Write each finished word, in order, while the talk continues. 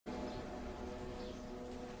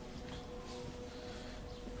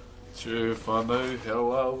Chur Whanau,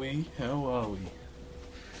 how are we? How are we?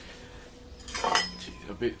 Gee,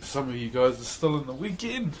 I bet some of you guys are still in the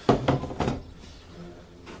weekend.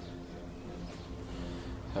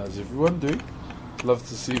 How's everyone doing? Love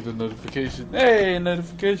to see the notification. Hey,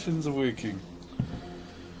 notifications are working.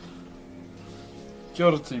 Kia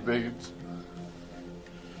ora tea bagans.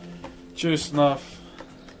 Chur snuff.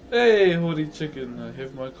 Hey, Hori chicken. I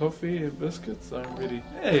have my coffee and biscuits. I'm ready.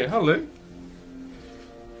 Hey, hello.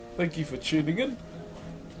 Thank you for tuning in.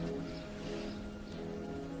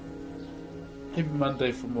 Happy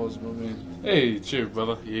Monday from Oz, my man. Hey, cheer,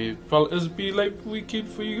 brother. Yeah, is it be late weekend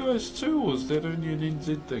for you guys too, or is that only an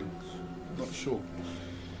NZ thing? Not sure.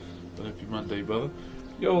 But happy Monday, brother.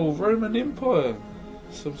 Yo, Roman Empire.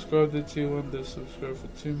 Subscribe to tier 1, they subscribe for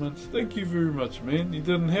 2 months. Thank you very much, man. You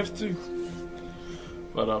didn't have to.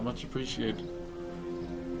 But much appreciated.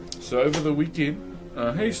 So over the weekend,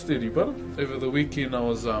 hey steady brother, over the weekend I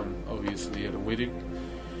was obviously at a wedding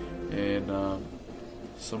and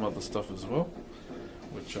some other stuff as well,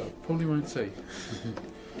 which I probably won't say.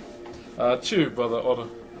 Cheer brother Otter.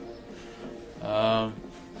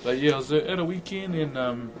 But yeah, I was at a weekend and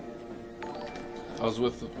I was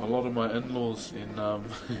with a lot of my in-laws and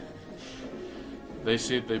they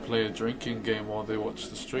said they play a drinking game while they watch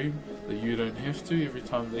the stream, that you don't have to. Every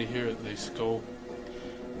time they hear it they scold.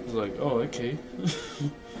 I was like, oh, okay.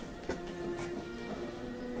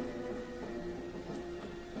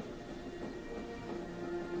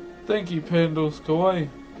 Thank you, Pandals Kawaii.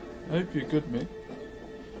 I hope you're good, man.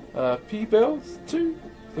 P-Bells, too.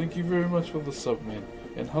 Thank you very much for the sub, man.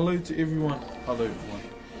 And hello to everyone. Hello, everyone.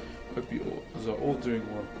 Hope you are all doing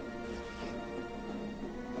well.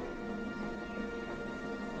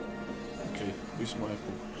 Okay, where's my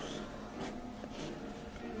apple?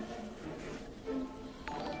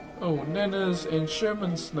 Oh, Nanas and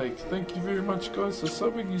Sherman Snake. Thank you very much, guys, for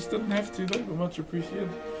subbing. You didn't have to, though, but much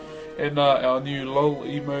appreciated. And our new LOL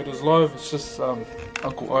emote is live. It's just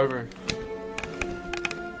Uncle Iro.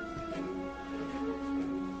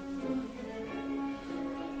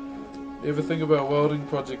 Ever think about welding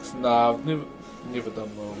projects? Nah, I've never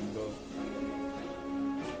done welding, though.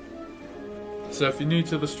 So if you're new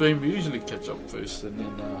to the stream, we usually catch up first and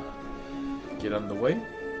then get underway.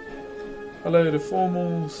 Hello to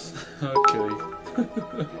formals. Okay.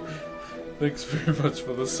 Thanks very much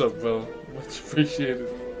for the sub, Bell. Much appreciated.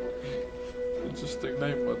 Interesting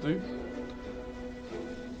name, my dude.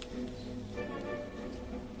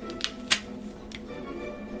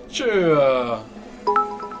 Chur.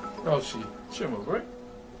 Roshi. Chur, my bro.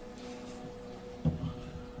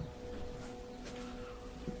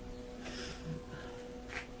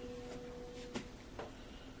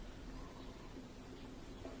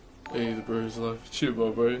 Hey, the bro's life. Cheer,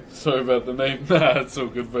 my bro. Sorry about the name. Nah, it's all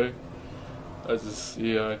good, bro. I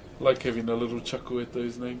like having a little chuckle at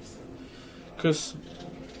those names. Chris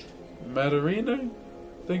Matarino,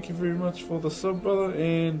 thank you very much for the sub, brother.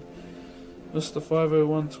 And Mr.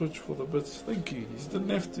 501 Twitch for the bits. Thank you. He didn't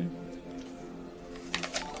have to.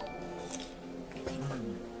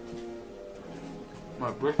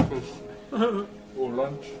 My breakfast. Or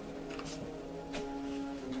lunch.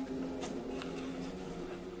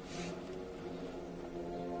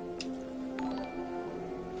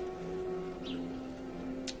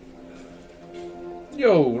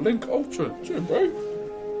 Yo, Link Ultra, cheer, bro.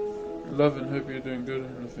 Love and hope you're doing good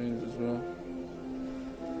and the fans as well.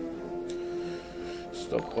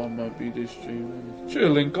 Stop on my B-Day stream. Cheer,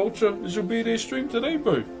 Link Ultra. Is your B-Day stream today,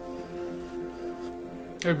 bro?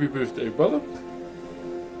 Happy birthday, brother.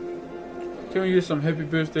 Can we get some happy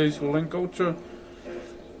birthdays for Link Ultra?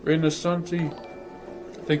 Rena Santi,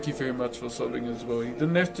 thank you very much for subbing as well. You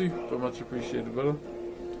didn't have to, but much appreciated, brother.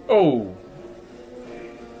 Oh!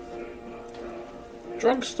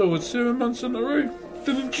 Drunk still with 7 months in a row.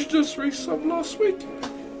 Didn't you just resub last week?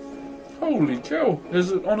 Holy cow, has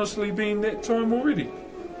it honestly been that time already?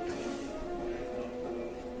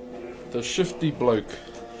 The shifty bloke.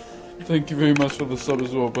 Thank you very much for the sub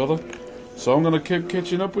as well, brother. So I'm going to keep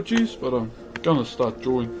catching up with you, but I'm going to start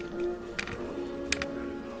drawing.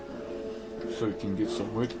 So we can get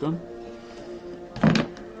some work done.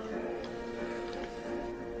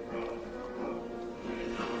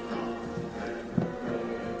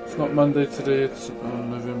 It's not Monday today, it's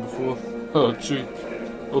November 4th. Oh, gee.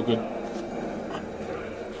 All good.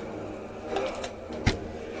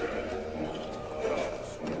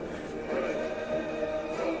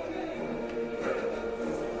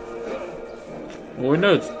 Well, we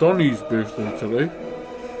know it's Donnie's birthday today.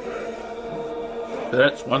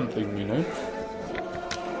 That's one thing we know.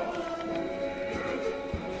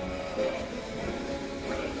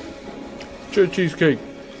 Chur cheesecake.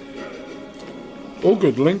 All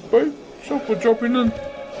good, Link, bro. Shop for dropping in.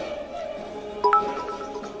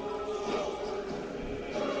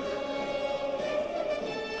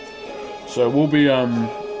 So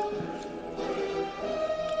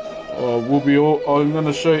I'm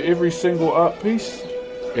gonna show every single art piece,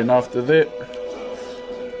 and after that,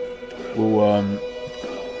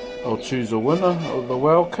 I'll choose a winner of the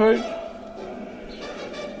WoW code,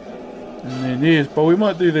 and then yes, but we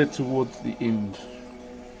might do that towards the end.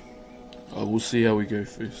 We'll see how we go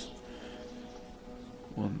first.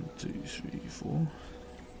 1, 2, 3, 4.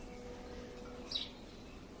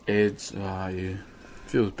 Ads, yeah,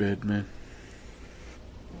 feels bad, man.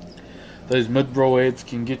 Those mid-roll ads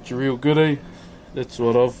can get you real good, eh? That's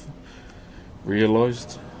what I've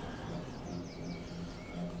realised.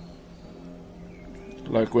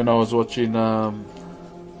 Like when I was watching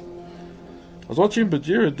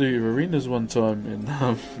Bajira do arenas one time, and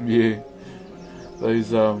yeah,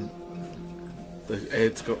 those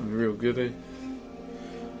ads got me real good, eh?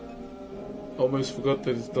 Almost forgot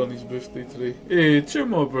that it's Donnie's birthday today. Hey, chill,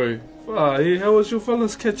 my bro. Hey, how was your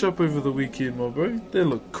fellas catch up over the weekend, my bro? They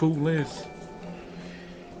look cool as.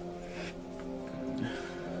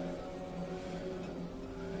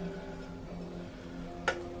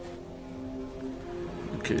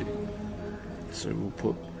 Okay, so we'll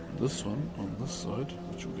put this one on this side,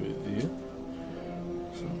 which will go there.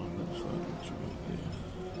 So on that side, which will go there.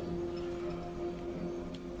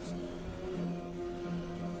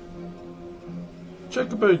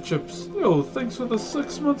 Chocobo Chips, yo, thanks for the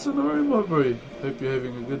 6 months in a row, my bro. Hope you're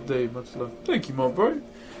having a good day, much love. Thank you, my bro.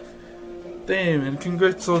 Damn, and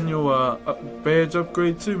congrats on your badge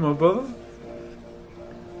upgrade too, my brother.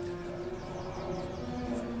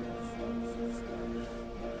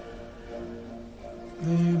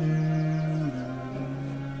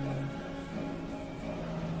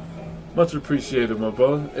 Much appreciated, my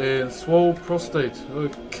brother. And swole prostate,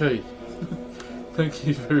 okay. Thank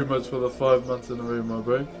you very much for the 5 months in a row, my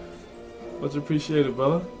bro. Much appreciated,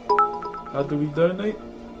 brother. How do we donate?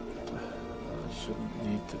 I shouldn't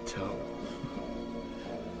need to tell.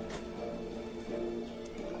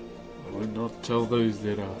 I will not tell those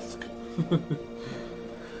that ask.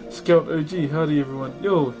 Scout OG, howdy everyone.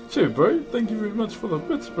 Yo, cheer, bro. Thank you very much for the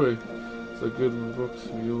bits, bro. So good one, Broxh.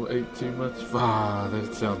 We all ate too much.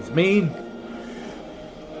 That sounds mean.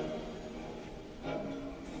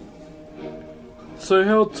 So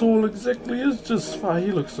how tall exactly is just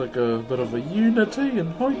he looks like a bit of a unity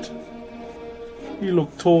in height. He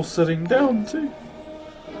looked tall sitting down too.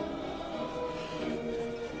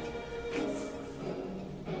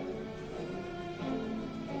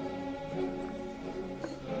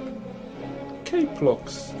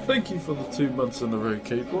 K-Blocks, thank you for the 2 months in a row,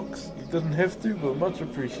 K-Blocks. You didn't have to, but much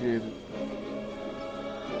appreciated.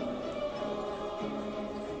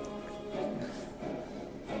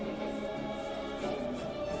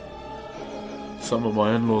 Some of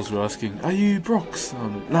my in-laws were asking, "Are you Broxh?"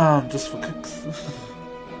 I'm like, "Nah, I'm just for kicks."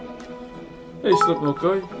 Hey, Slipknot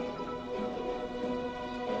guy.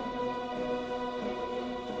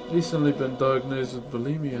 Recently been diagnosed with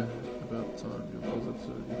bulimia. About time. Your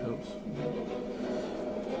positivity helps.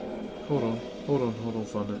 Hold on,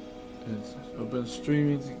 find it. Yes. I've been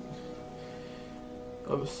streaming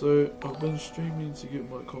to get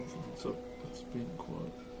my confidence up. It's been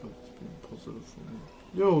quiet, but it's been positive for me.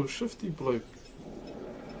 Yo, shifty bloke.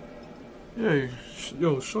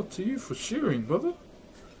 Yo, shot to you for sharing, brother.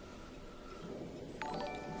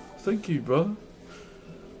 Thank you, brother.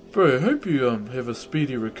 Bro, I hope you have a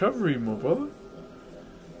speedy recovery, my brother.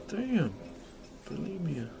 Damn,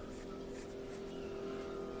 bulimia.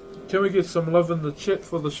 Can we get some love in the chat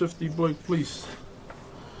for the shifty bloke, please?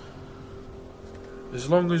 As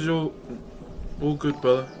long as you're all good,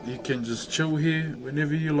 brother, you can just chill here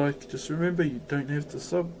whenever you like. Just remember, you don't have to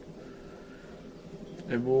sub.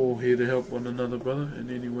 And we're all here to help one another, brother, in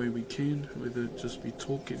any way we can, whether it just be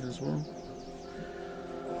talking as well.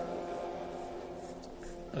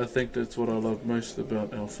 I think that's what I love most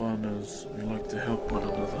about our whānau, we like to help one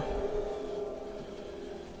another.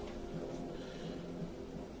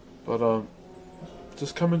 But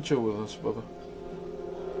just come and chill with us, brother.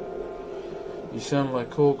 You sound like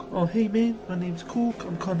Cork. Oh, hey man, my name's Cork.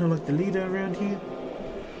 I'm kind of like the leader around here.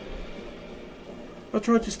 I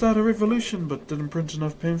tried to start a revolution, but didn't print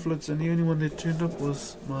enough pamphlets, and the only one that turned up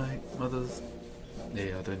was my mother's.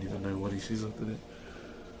 Yeah, I don't even know what he says after that.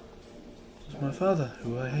 It's my father,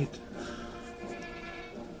 who I hate.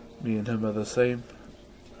 Me and him are the same.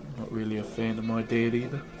 I'm not really a fan of my dad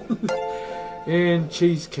either. And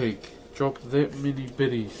cheesecake. Dropped that many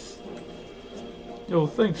biddies. Yo,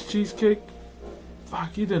 thanks, cheesecake.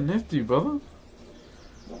 Fuck, you didn't have to, brother.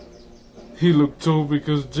 He looked tall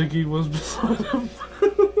because Jiggy was beside him.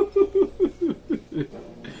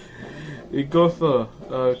 Igotha,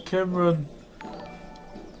 Cameron,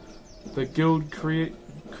 the guild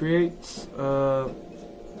creates,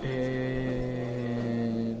 and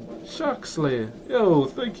Shark Slayer. Yo,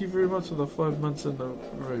 thank you very much for the 5 months in a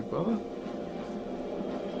row, brother.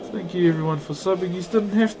 Thank you everyone for subbing. You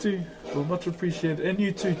didn't have to, but much appreciated. And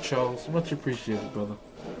you too, Charles. Much appreciated, brother.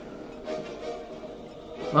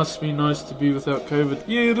 Must be nice to be without COVID.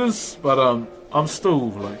 Yeah, it is, but I'm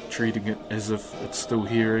still like treating it as if it's still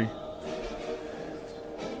here. Eh?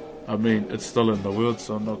 I mean, it's still in the world,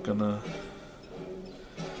 so I'm not gonna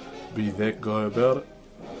be that guy about it.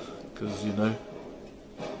 Because, you know,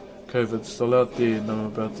 COVID's still out there and I'm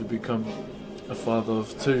about to become a father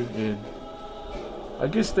of 2. And I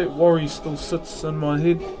guess that worry still sits in my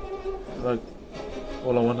head. Like,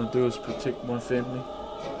 all I want to do is protect my family.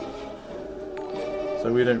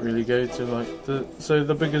 So we don't really go to like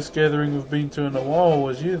the biggest gathering we've been to in a while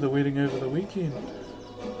was the wedding over the weekend.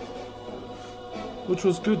 Which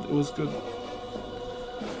was good, it was good.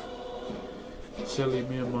 Sally,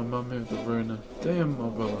 me and my mum have the Rona. Damn, my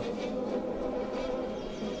brother.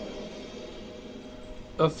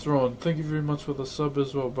 Athron, thank you very much for the sub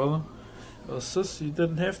as well, brother. Sis, you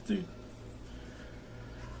didn't have to.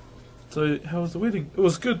 So, how was the wedding? It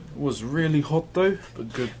was good. It was really hot though,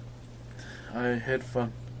 but good. I had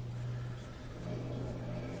fun.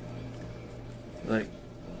 Like,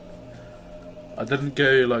 I didn't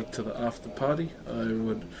go like to the after party. I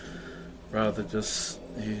would rather just,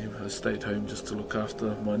 I stayed home just to look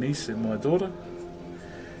after my niece and my daughter.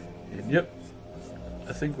 And yep,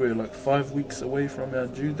 I think we're like 5 weeks away from our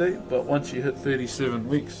due date, but once you hit 37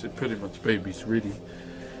 weeks, it pretty much baby's ready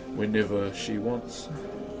whenever she wants.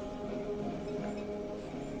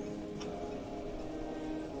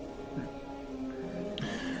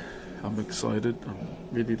 I'm excited. I'm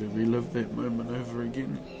ready to relive that moment over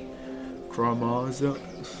again. Cry my eyes out.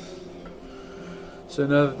 So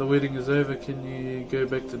now that the wedding is over, can you go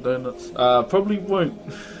back to donuts? Probably won't.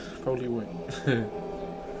 Probably won't.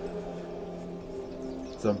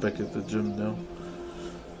 So I'm back at the gym now.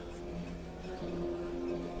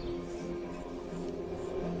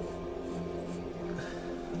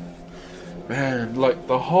 Man, like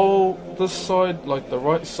this side, like the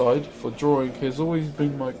right side for drawing has always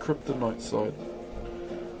been my kryptonite side.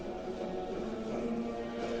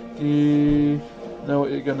 Do you know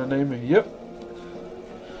what you're gonna name me? Yep.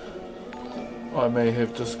 I may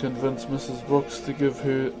have just convinced Mrs. Broxh to give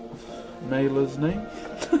her Mailer's name.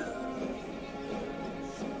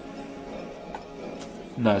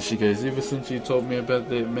 Nah, she goes, ever since you told me about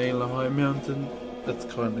that Mailer High Mountain, that's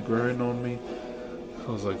kind of grown on me.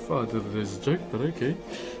 I was like, fuck, I did it as a joke, but okay.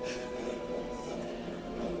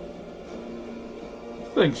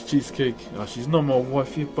 Thanks, Cheesecake. Oh, she's not my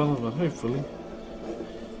wife yet, brother, but hopefully.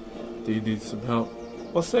 Do you need some help?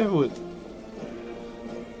 What's that with?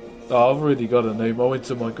 Oh, I've already got a name. I went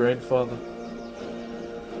to my grandfather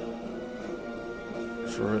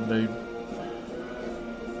for a name.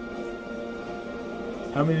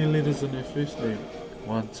 How many letters in her first name?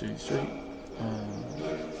 1, 2, 3,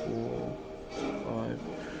 4, 5,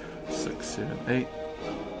 6, 7, 8,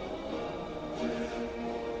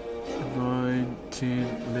 9,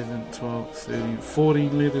 10, 11, 12, 13,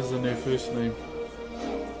 14 letters in her first name.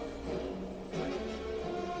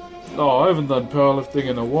 Oh, I haven't done powerlifting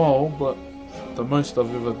in a while, but the most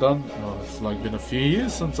I've ever done, it's like been a few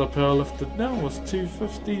years since I powerlifted now, was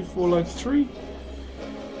 250 for like 3.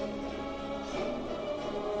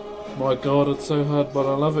 My god, it's so hard, but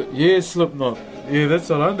I love it. Yeah, Slipknot. Yeah, that's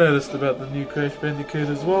what I noticed about the new Crash Bandicoot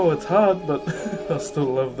as well. It's hard, but I still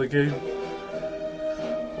love the game.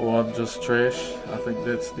 Or I'm just trash. I think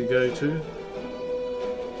that's the go-to.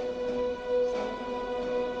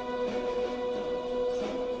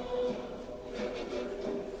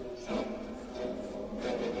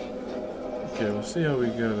 Okay, we'll see how we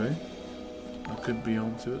go, eh? I could be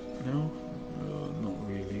onto it now. Not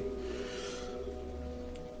really.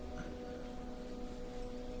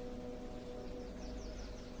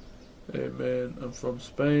 Hey man, I'm from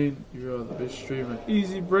Spain. You are the best streamer.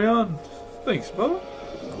 Easy Brown. Thanks, brother.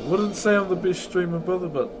 I wouldn't say I'm the best streamer, brother,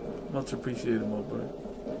 but much appreciated, my bro.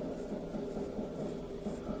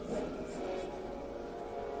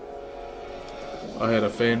 I had a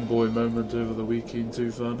fanboy moment over the weekend too,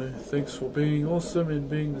 Whanau. Thanks for being awesome and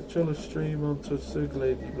being the chillest stream on Twitch. So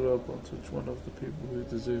glad you blew up on Twitch, one of the people who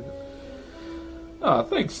deserve it. Ah,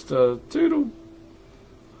 thanks, Toodle.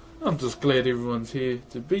 I'm just glad everyone's here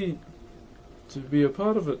to be a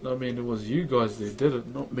part of it. I mean, it was you guys that did it,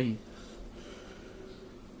 not me.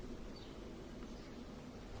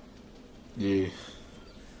 Yeah.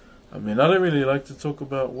 I mean, I don't really like to talk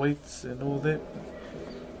about weights and all that,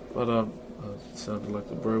 but it sounded like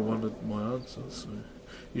the bro wanted my answer, so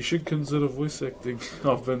you should consider voice acting.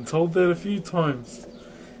 I've been told that a few times,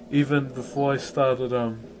 even before I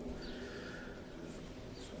started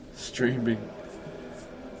streaming.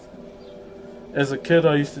 As a kid,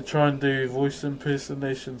 I used to try and do voice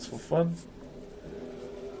impersonations for fun.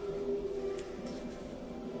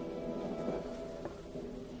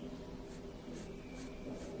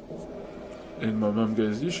 And my mum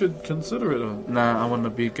goes, you should consider it. Nah, I want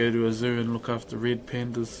to go to a zoo and look after red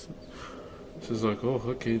pandas. She's like, oh,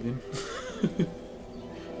 okay then.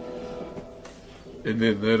 And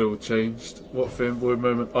then that all changed. What fanboy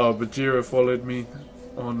moment? Oh, Bajira followed me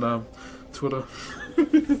on Twitter.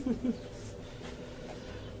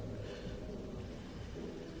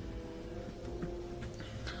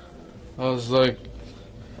 I was like,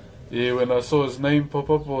 yeah, when I saw his name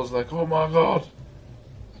pop up, I was like, oh my god.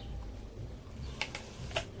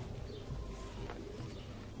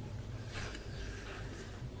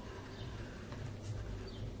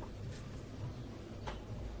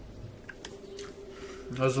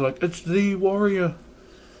 I was like, it's the warrior.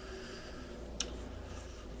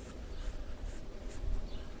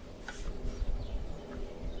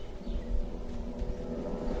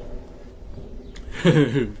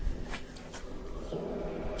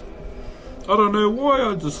 I don't know why,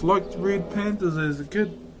 I just liked red pandas as a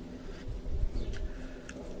kid.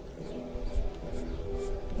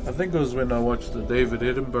 I think it was when I watched the David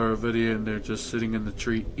Attenborough video and they're just sitting in the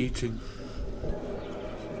tree eating.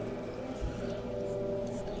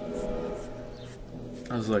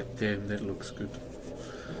 I was like, damn, that looks good.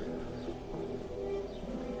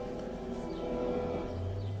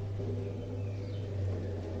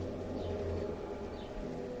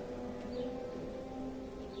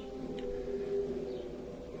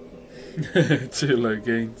 Too low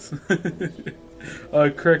gains. I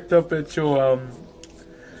cracked up at your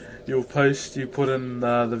post you put in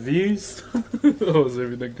the views. I was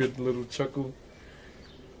having a good little chuckle.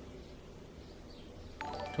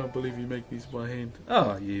 Can't believe you make these by hand.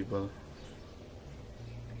 Oh yeah, brother.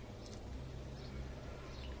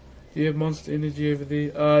 You have Monster Energy over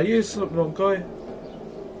there. Yeah, Slipknot guy.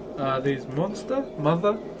 There's Monster,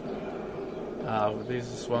 Mother. There's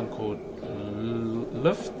this one called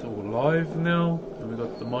Lift or Live now, and we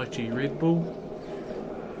got the Mighty Red Bull,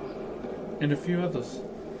 and a few others.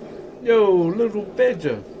 Yo, little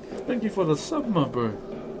badger, thank you for the sub, my bro.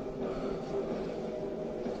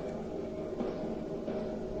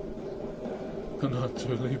 Not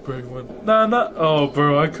totally brave one. Nah. Oh,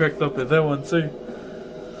 bro, I cracked up at that one too.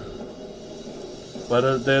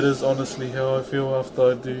 But that is honestly how I feel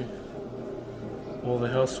after I do all the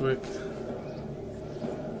housework.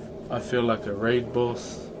 I feel like a raid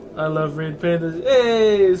boss. I love red pandas.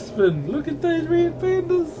 Hey, Spin, look at those red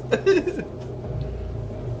pandas.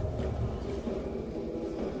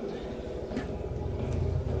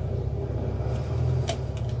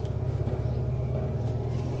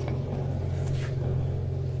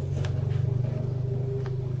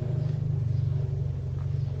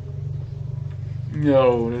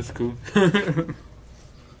 Yo, that's cool.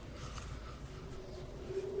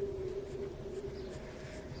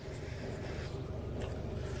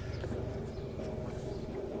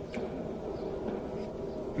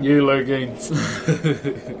 Yellow gains. I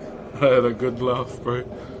had a good laugh, bro.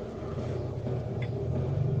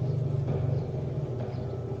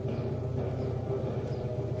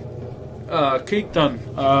 Cake done.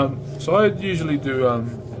 So I usually do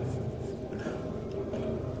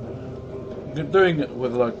doing it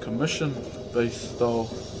with like commission based style,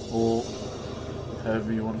 or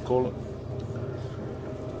however you want to call it.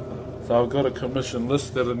 So I've got a commission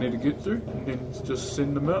list that I need to get through and then just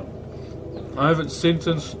send them out. I haven't sent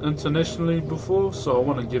internationally before, so I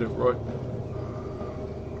want to get it right.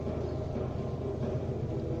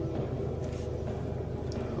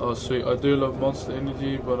 Oh sweet, I do love Monster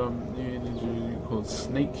Energy, but new energy called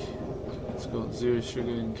Snake. It's got 0 sugar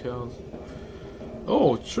and cows.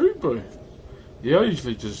 Oh, true, bro. Yeah, I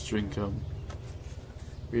usually just drink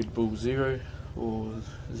Red Bull Zero or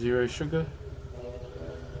 0 sugar.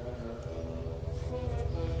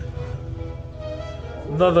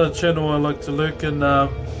 Another channel I like to lurk in the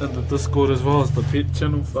Discord as well is the pet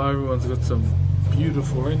channel. For everyone's got some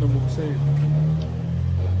beautiful animals here.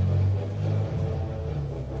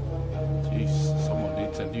 Jeez, someone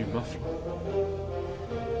needs a new muffler.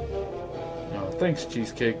 Oh, thanks,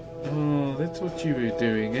 Cheesecake. Oh, that's what you were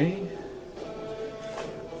doing, eh?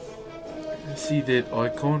 See that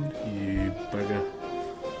icon? You bugger.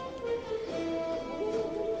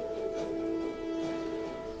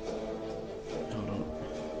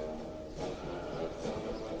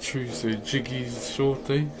 true, so Jiggy's short,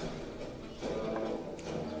 eh?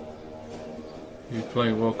 You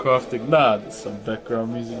playing while crafting? Nah, there's some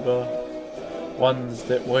background music bar. Ones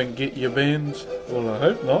that won't get you banned. Well, I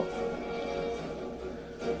hope not.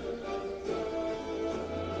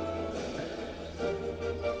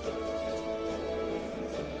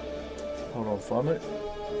 Hold on, find it.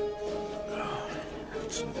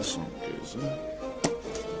 So this one goes in.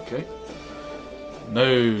 Okay.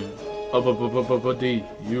 No. Buddy,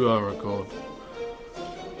 you are a god.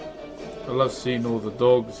 I love seeing all the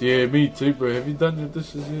dogs. Yeah, me too, bro. Have you done your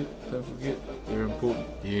dishes yet? Don't forget, they're important.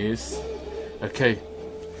 Yes. Okay.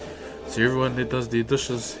 So everyone that does their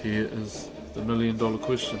dishes, here is the $1 million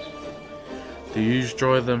question. Do you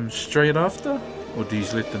dry them straight after, or do you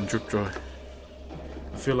let them drip dry?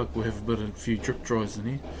 I feel like we'll have a few drip dries in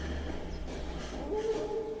here.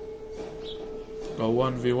 Got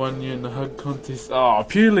 1v1 you in the hug contest. Oh,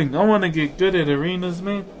 appealing. I want to get good at arenas,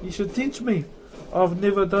 man. You should teach me. I've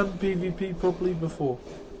never done PvP properly before.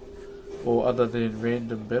 Or other than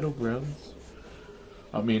random battlegrounds.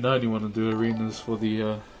 I mean, I only want to do arenas for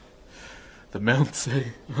the mounts, eh?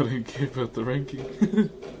 I don't care about the ranking.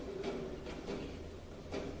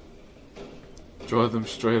 Dry them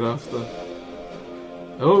straight after.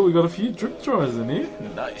 Oh, we got a few drip dries in here.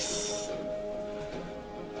 Nice.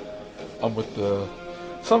 I'm with the...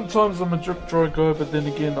 Sometimes I'm a drip dry guy, but then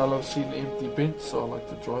again I love seeing empty bench, so I like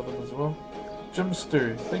to dry them as well.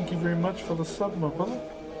 Jimster, thank you very much for the sub, my brother.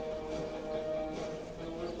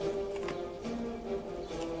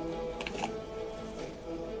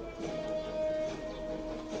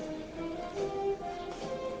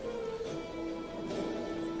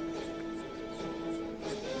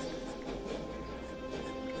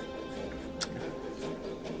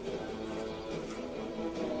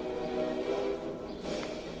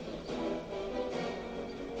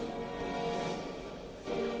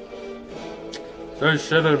 Those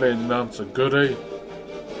Shadowland mounts are good, eh?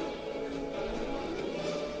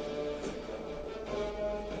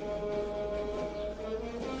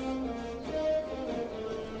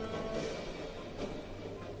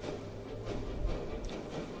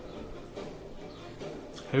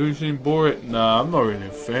 Have you seen Borat? Nah, I'm not really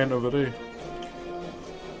a fan of it, eh?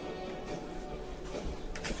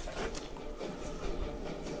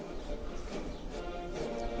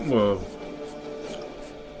 Well,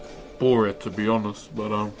 Borat to be honest,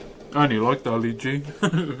 but I only liked Ali G.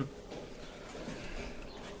 I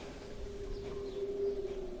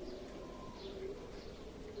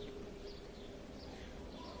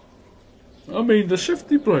mean, the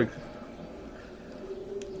shifty bloke.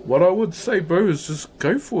 What I would say, bro, is just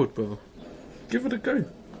go for it, brother. Give it a go.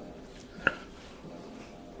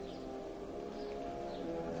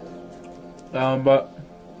 But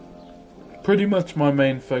pretty much my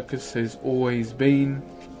main focus has always been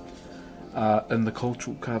in the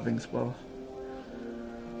cultural carvings, brother.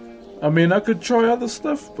 I mean, I could try other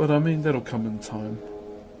stuff, but I mean, that'll come in time.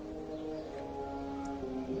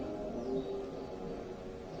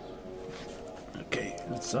 Okay,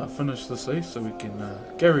 let's finish this, eh, so we can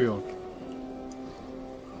carry on.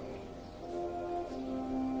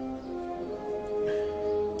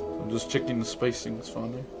 I'm just checking the spacing, it's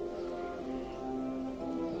fine, eh?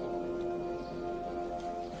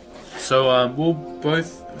 So we'll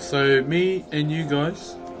both, so me and you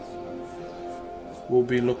guys will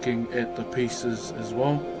be looking at the pieces as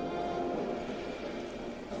well,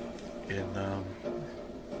 and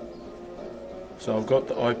so I've got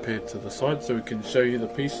the iPad to the side so we can show you the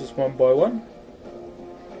pieces one by one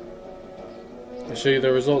and show you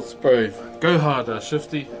the results, bro. Go harder,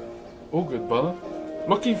 Shifty. All good, brother.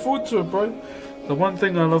 Looking forward to it, bro. The one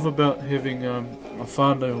thing I love about having a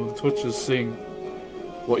whānau on Twitch is seeing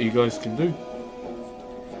what you guys can do.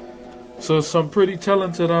 So some pretty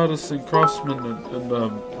talented artists and craftsmen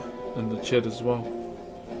in the chat as well.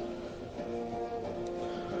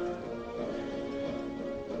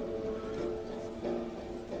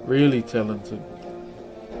 Really talented.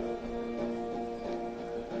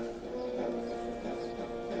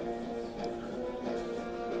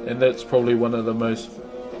 And that's probably one of the most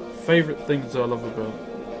favourite things I love about it.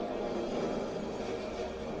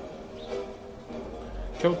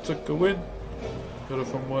 Celtic a win. Got it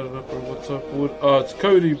from White Up, what's up, Wood? Oh, it's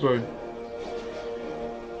Cody, bro.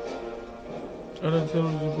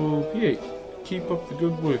 Unintelligible. Yeah, keep up the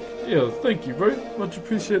good work. Yeah, thank you, bro. Much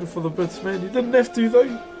appreciated for the bits, man. You didn't have to,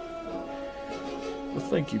 though. Well,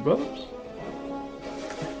 thank you, brother.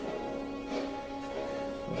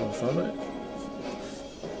 I'll find it.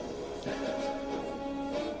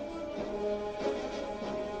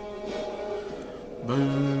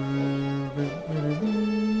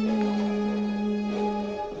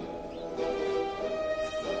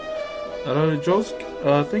 Hello, Josk.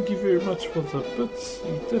 Thank you very much for the bits.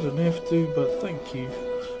 You didn't have to, but thank you.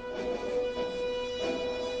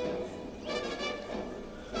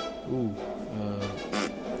 Ooh.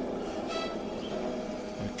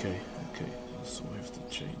 Okay. This will have to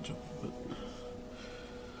change up a bit.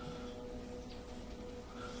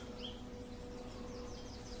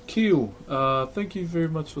 Keel, thank you very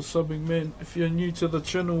much for subbing, man. If you're new to the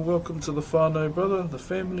channel, welcome to the Whanau, brother, the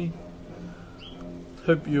family.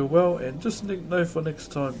 Hope you're well, and just know for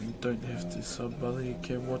next time, you don't have to sub, brother. You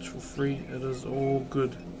can watch for free. It is all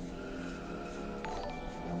good.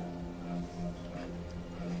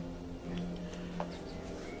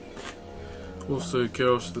 Also,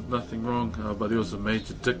 Karosh did nothing wrong, but he was a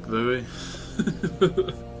major dick though, eh?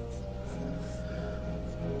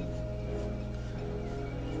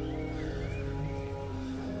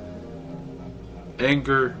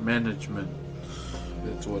 Anger management.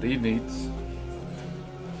 That's what he needs.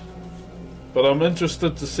 But I'm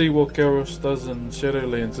interested to see what Karosh does in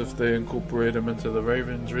Shadowlands if they incorporate him into the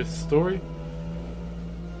Ravenswrath story.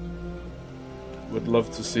 Would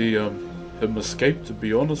love to see him escape, to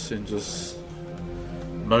be honest, and just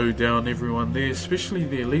mow down everyone there, especially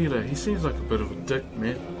their leader. He seems like a bit of a dick,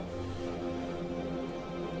 man.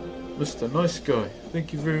 Mr. Nice Guy,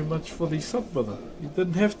 thank you very much for the sub, brother. You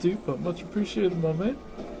didn't have to, but much appreciated, my man.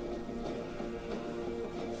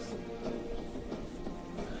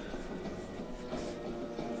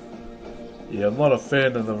 Yeah, I'm not a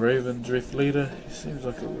fan of the Ravenswrath leader. He seems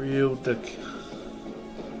like a real dick.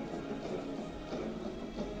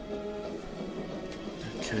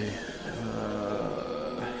 Okay.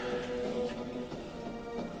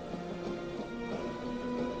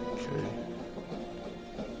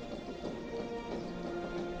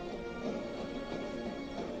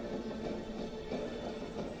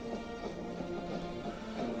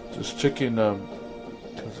 Just checking,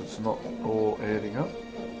 because it's not all adding up.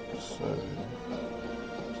 So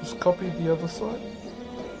just copy the other side.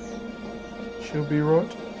 She'll be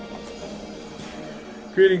right.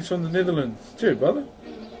 Greetings from the Netherlands. Cheers, brother.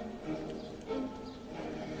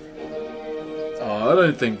 Oh, I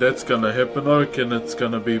don't think that's gonna happen. I reckon it's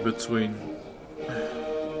gonna be between.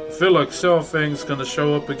 I feel like Xiaofang's gonna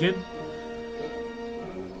show up again.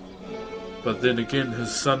 But then again,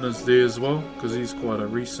 his son is there as well, because he's quite a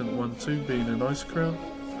recent one too, being an Ice Crown.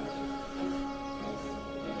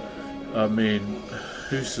 I mean,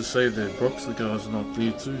 who's to say that Broxh the guy's not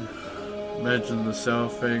there too? Imagine the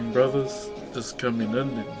Xiaofang brothers just coming in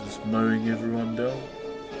and just mowing everyone down.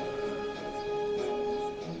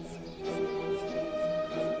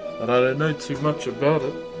 But I don't know too much about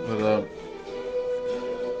it, but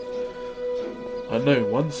I know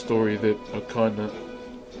one story that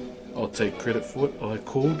I'll take credit for it. I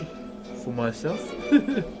called for myself.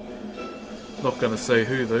 Not gonna say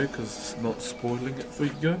who though, because it's not spoiling it for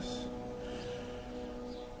you guys.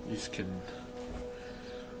 You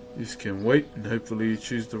can wait, and hopefully you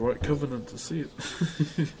choose the right covenant to see it.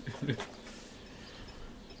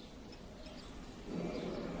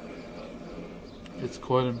 It's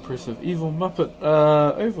quite impressive. Evil Muppet,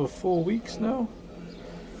 over 4 weeks now.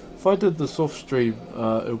 If I did this off stream,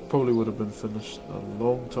 it probably would have been finished a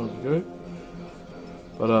long time ago.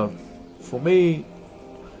 But for me,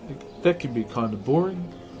 that can be kind of boring.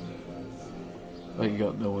 Like you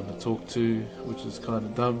got no one to talk to, which is kind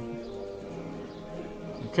of dumb.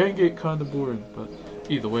 It can get kind of boring, but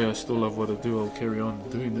either way I still love what I do. I'll carry on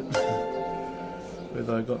doing it.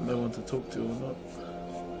 Whether I got no one to talk to or not.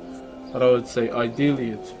 But I would say ideally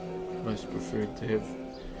it's most preferred to have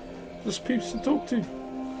just peeps to talk to.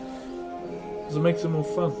 Because it makes it more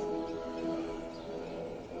fun.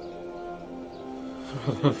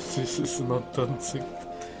 This is not dancing.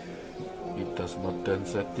 He does not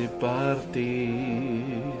dance at the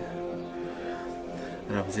party.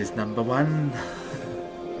 Ramses number 1.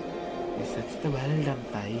 He sets the world on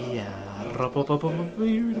fire.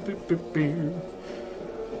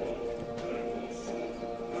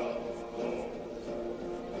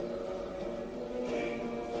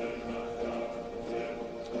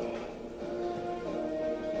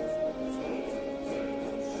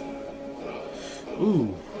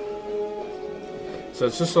 Ooh. So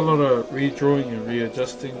it's just a lot of redrawing and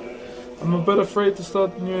readjusting. I'm a bit afraid to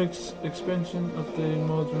start the new expansion of the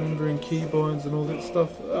mods, rendering keybinds and all that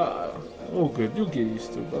stuff. All good, you'll get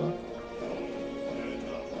used to it, brother.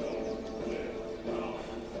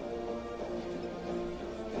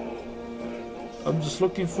 I'm just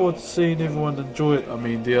looking forward to seeing everyone enjoy it. I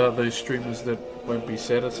mean, there are those streamers that won't be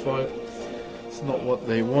satisfied. It's not what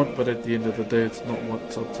they want, but at the end of the day, it's not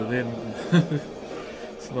what's up to them.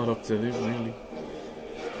 It's not up to them, really.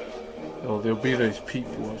 Oh, there'll be those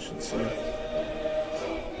people, I should say.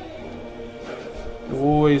 You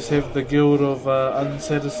always have the guild of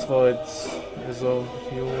unsatisfieds as well.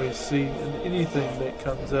 You always see in anything that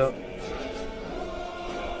comes out.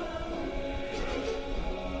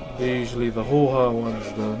 They're usually the ho-ha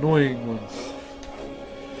ones, the annoying ones.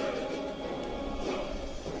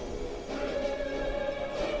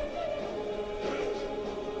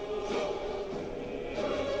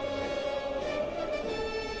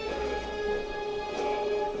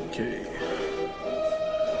 Okay.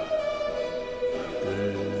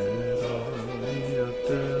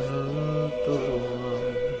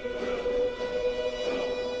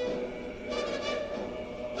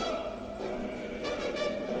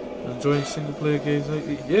 Enjoying single player games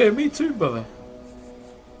lately? Yeah, me too, brother.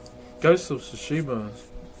 Ghost of Tsushima,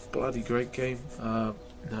 bloody great game. Now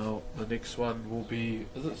the next one will be,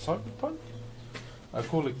 is it Cyberpunk? I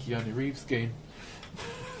call it Keanu Reeves game.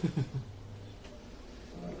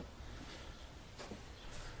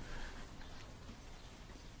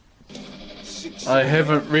 I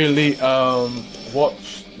haven't really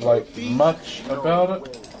watched like much about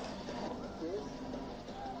it.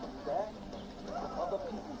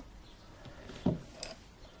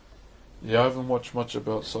 Yeah, I haven't watched much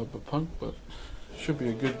about Cyberpunk, but should be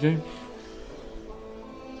a good game.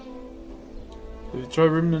 Have you tried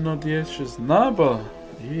Remnant of the Ashes? Nah, but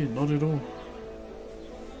yeah, not at all.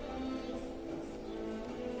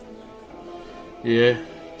 Yeah,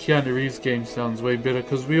 Keanu Reeves game sounds way better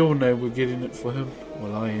because we all know we're getting it for him.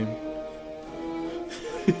 Well, I am.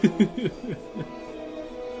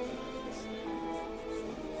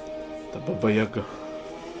 The Baba Yaga.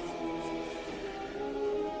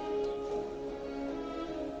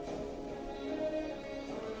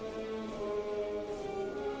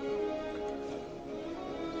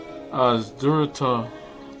 It's Durata,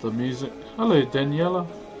 the music. Hello, Daniela.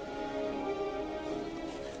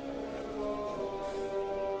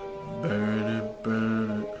 Burn it,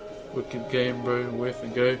 burn it. Wicked game, bro. Worth a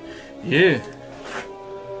go. Yeah.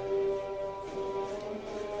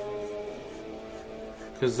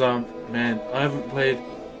 Because, man, I haven't played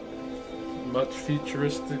much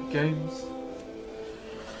futuristic games.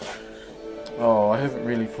 Oh, I haven't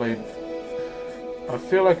really played. I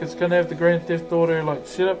feel like it's gonna have the Grand Theft Auto like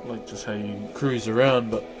setup, like just how you cruise around,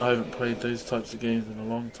 but I haven't played those types of games in a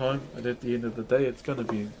long time. And at the end of the day, it's gonna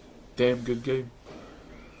be a damn good game.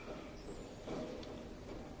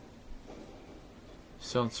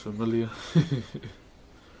 Sounds familiar.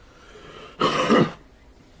 I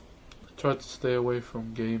tried to stay away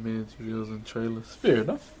from game interviews and trailers. Fair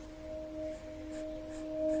enough.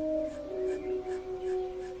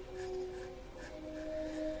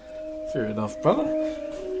 Fair enough, brother.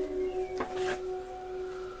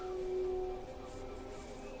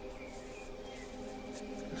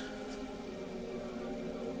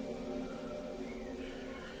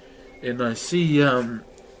 And I see the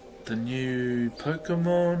new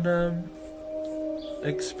Pokemon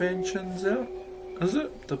expansions out. Is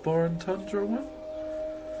it? The Boron Tundra one?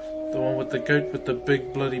 The one with the goat with the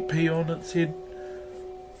big bloody P on its head.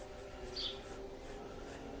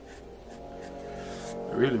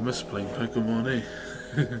 I really miss playing Pokemon,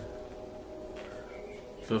 eh?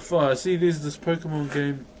 But far, I see there's this Pokemon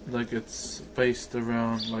game, like it's based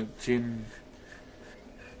around like Gen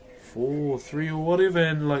 4 or 3 or whatever,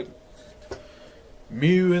 and like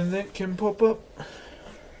Mew and that can pop up.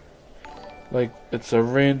 Like it's a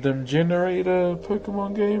random generator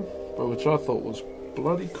Pokemon game, but which I thought was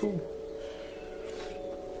bloody cool.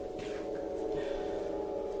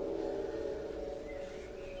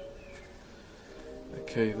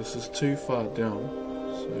 Okay, this is too far down,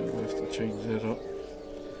 so we'll have to change that up.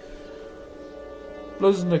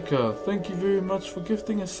 Bliznika, thank you very much for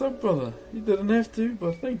gifting a sub, brother. You didn't have to,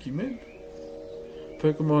 but thank you, man.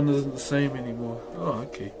 Pokemon isn't the same anymore. Oh,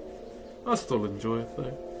 okay. I still enjoy it,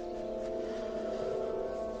 though.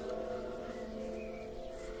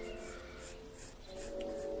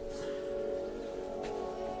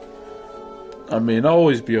 I mean, I'll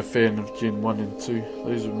always be a fan of Gen 1 and 2.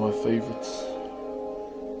 Those are my favourites.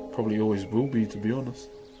 Probably always will be, to be honest.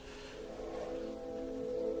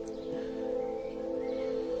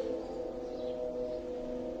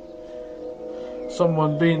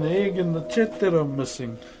 Someone being the egg in the chat that I'm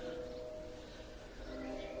missing.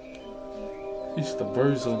 Used to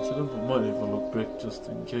browse onto them. I might have a look back just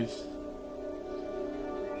in case.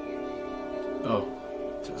 Oh,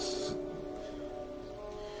 just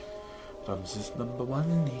Ramses number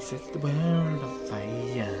 1, he sets the world on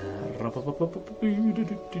fire.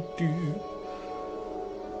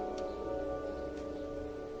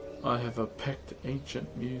 I have a packed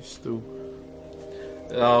ancient Mew still.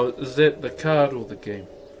 Is that the card or the game?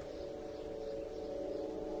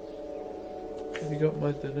 you got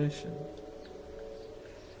my donation?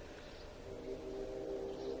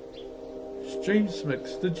 Streams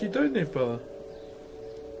Mix, did you donate, brother?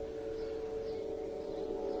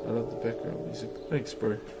 I love the background music. Thanks,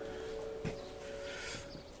 bro.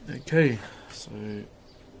 Okay, so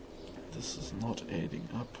this is not adding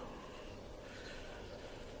up.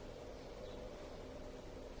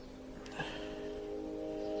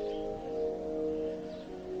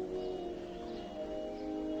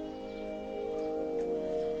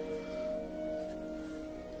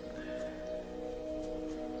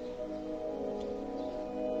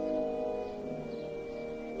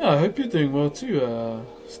 I hope you're doing well too,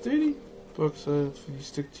 Steady. Broxh, you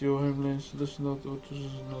stick to your homeland tradition, not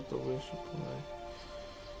the worship.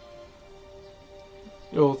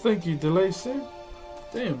 Yo, thank you, Delay Sam.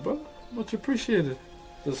 Damn, bro, much appreciated.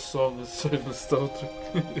 This song is so nostalgic.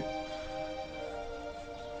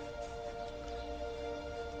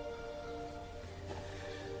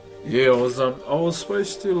 Yeah, I was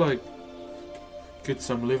supposed to like get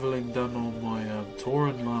some leveling done on my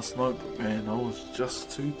Tauren last night, but man, I was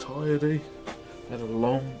just too tired, eh? Had a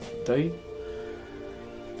long day.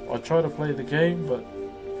 I tried to play the game, but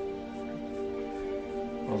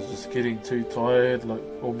I was just getting too tired, like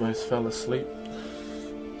almost fell asleep.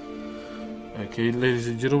 Okay, ladies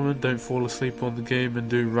and gentlemen, don't fall asleep on the game and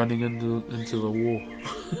do running into the wall.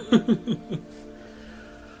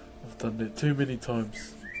 I've done that too many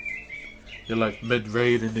times. You're like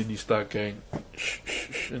mid-raid and then you start going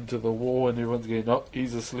into the wall and everyone's going, oh,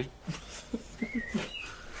 he's asleep.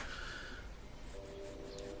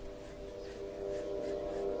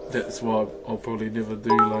 That's why I'll probably never do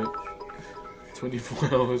like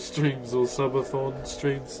 24-hour streams or subathon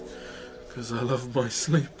streams, because I love my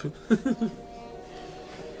sleep.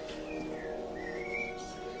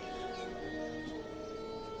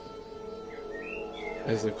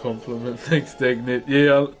 As a compliment, thanks Dagnet.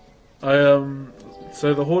 Yeah,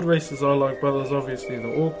 so the horde races I like, brothers, obviously the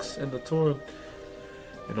Orcs and the Tauren,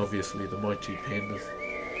 and obviously the Mighty Pandas.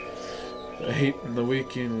 The heat in the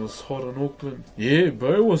weekend was hot in Auckland. Yeah,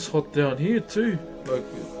 bro, it was hot down here too. Like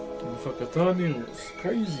in Whakatane, it was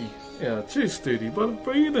crazy. Yeah, too sturdy, but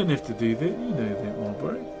bro, you don't have to do that. You know that one,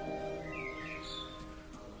 bro.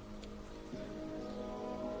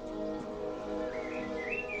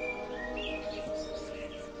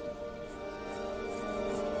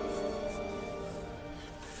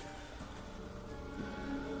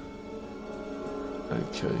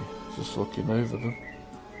 Okay, just looking over them.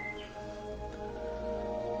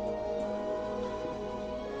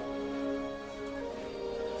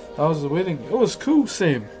 How was the wedding? It was cool,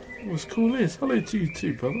 Sam. It was cool as. Hello to you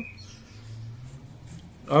too, brother.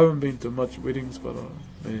 I haven't been to much weddings, but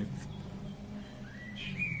man.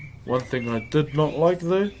 One thing I did not like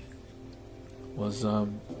though was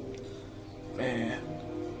man,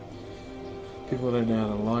 people don't know how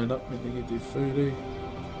to line up when they get their food, eh?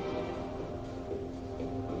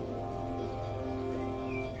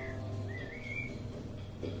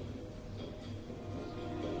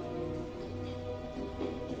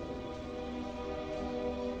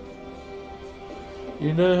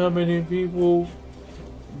 You know how many people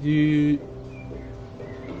you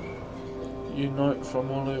unite from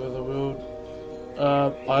all over the world?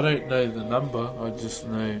 I don't know the number, I just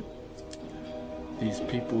know these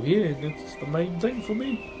people here, and that's the main thing for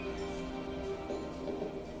me.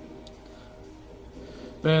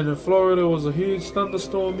 Man, in Florida was a huge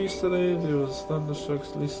thunderstorm yesterday. There was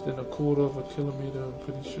thunderstrokes less than a quarter of a kilometre, I'm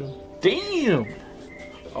pretty sure. Damn!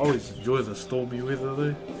 I always enjoy the stormy weather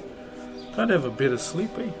though. Kind of have a better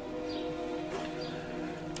sleep, eh?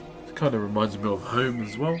 It kind of reminds me of home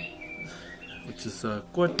as well, which is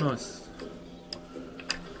quite nice.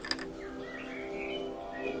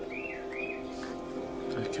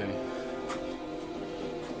 Okay.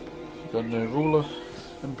 Got no ruler.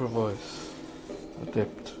 Improvise.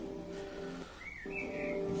 Adapt.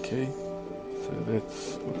 Okay. So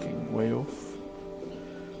that's looking way off.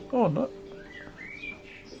 Oh, no.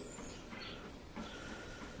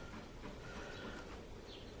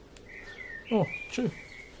 Oh, true.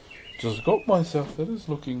 Just got myself. That is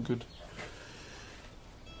looking good.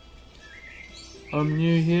 I'm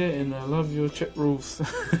new here and I love your chat rules.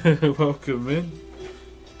 Welcome, man.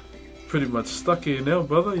 Pretty much stuck here now,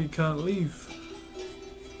 brother. You can't leave.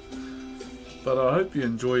 But I hope you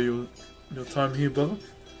enjoy your time here, brother.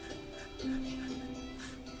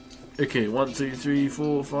 Okay, 1, 2, 3,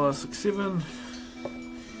 4, 5, 6, 7.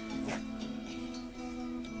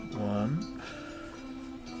 1,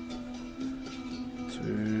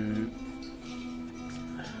 2,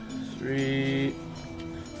 3,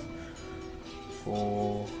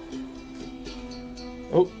 4.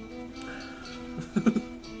 Oh.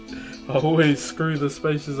 I always screw the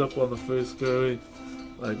spaces up on the first go, eh?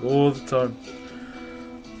 Like all the time.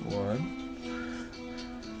 1,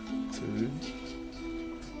 2,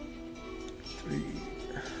 3,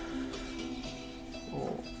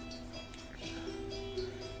 4,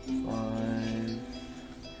 5,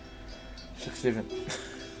 6, 7.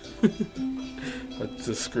 I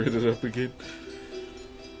just screwed it up again.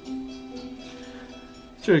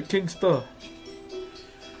 Sure, King Star.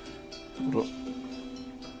 Hold up.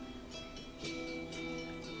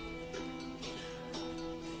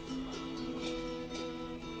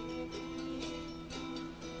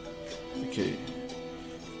 Okay.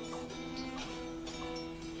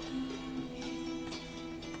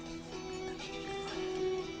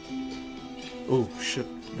 Oh shit,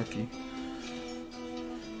 lucky.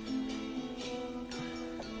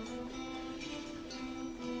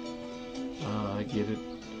 I get it.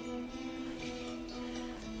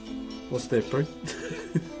 What's that, bro?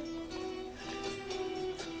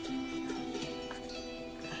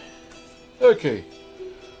 Okay.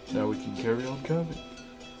 Now we can carry on carving.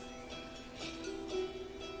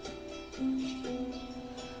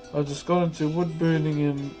 I just got into wood burning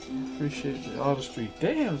and appreciate the artistry.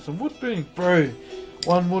 Damn, some wood burning, bro.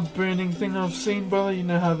 One wood burning thing I've seen, brother. You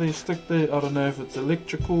know how they stick the, I don't know if it's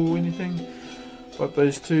electrical or anything, but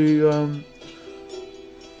those two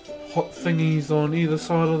hot thingies on either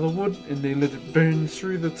side of the wood, and they let it burn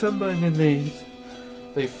through the timber, and then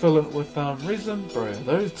they fill it with resin, bro.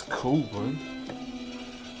 Those are cool, bro.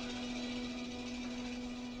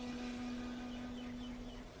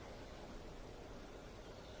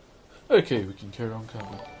 Okay, we can carry on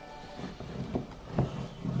carving.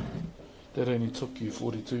 That only took you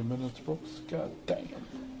 42 minutes, Broxh. God damn.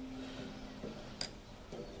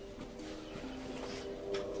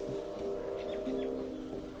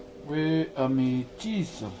 Where are me,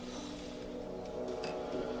 Jesus?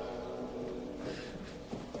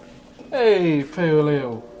 Hey,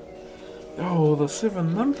 Paleo. Oh, the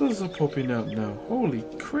 7 numbers are popping out now. Holy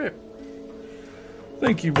crap.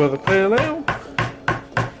 Thank you, brother Paleo.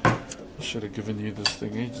 I should have given you this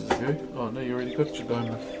thing ages ago. Oh no, you already got your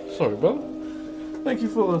diamond. Sorry, brother. Thank you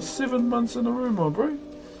for the 7 months in a row, my bro.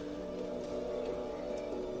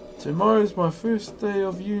 Tomorrow's my first day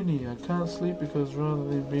of uni. I can't sleep because rather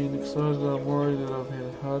than being excited, I'm worried that I've had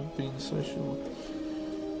a hard being social.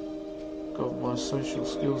 Got my social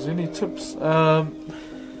skills. Any tips? I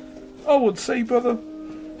would say, brother,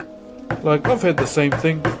 like I've had the same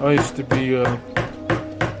thing. I used to be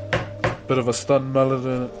bit of a stun mullet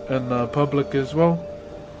in public as well.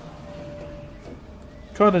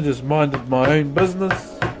 Kind of just minded my own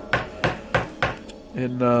business,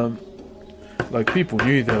 and like people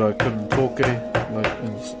knew that I couldn't talk like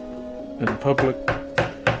in public,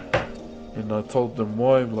 and I told them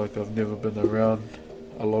why. Like I've never been around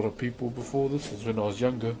a lot of people before. This is when I was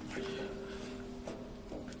younger,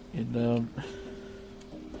 and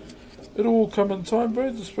it'll all come in time,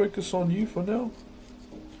 bro. Just focus on you for now.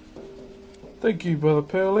 Thank you, brother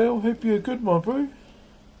Parallel. Hope you're good, my bro.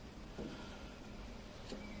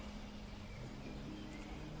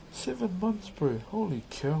 7 months, bro. Holy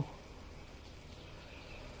cow.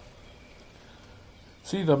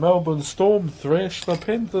 See, the Melbourne Storm thrashed the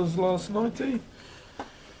Panthers last night, eh?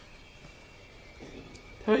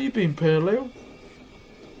 How you been, Parallel?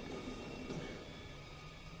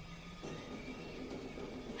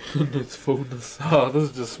 In its fullness. Ah,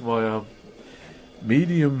 this is just my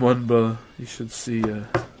medium one, but you should see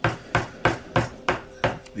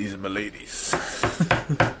these are my ladies.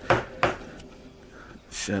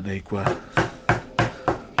 Shaniqua,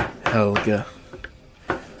 Helga,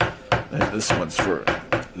 and this one's for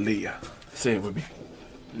Leah. Say it with me,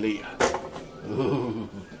 Leah. Ooh.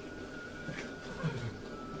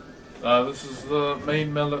 This is the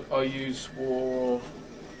main mallet I use for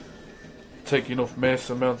taking off mass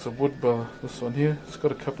amounts of wood, but this one here, it's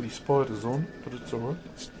got a couple of spiders on, but it's alright.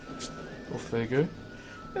 Off they go.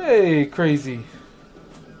 Hey, crazy.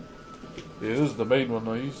 Yeah, this is the main one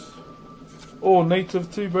I use. All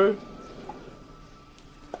native too, bro.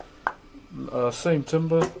 Same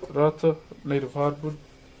timber, rata, native hardwood.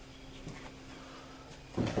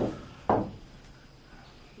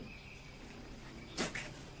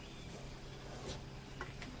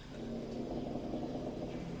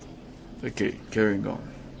 Okay, carrying on.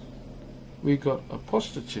 We got a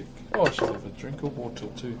posture check. Oh, I should have a drink of water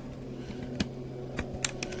too.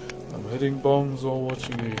 I'm hitting bombs while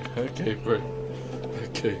watching you. Okay, bro.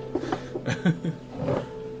 Okay.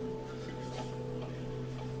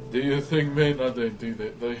 Do your thing, man. I don't do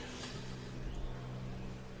that though.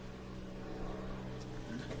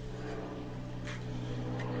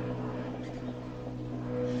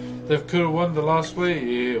 They could have won the last way,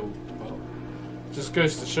 yeah. Well, just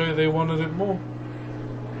goes to show they wanted it more.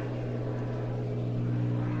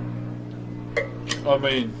 I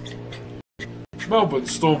mean, Melbourne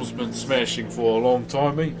Storm's been smashing for a long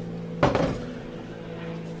time, eh?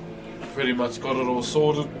 Pretty much got it all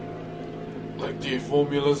sorted, like their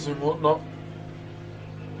formulas and whatnot.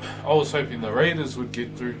 I was hoping the Raiders would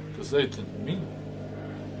get through, because they didn't mean.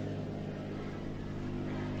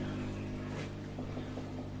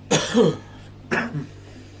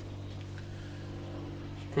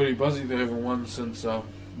 Pretty buzzy they haven't won since Mel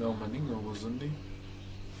Meninga was in there.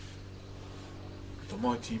 The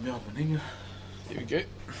mighty Mel Meninga. There we go.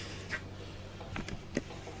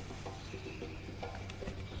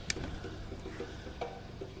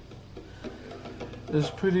 Is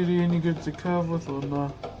Pretty any good to carve with or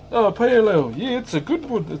nah? Oh, pale. Yeah, it's a good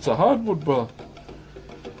wood. It's a hard wood, brother.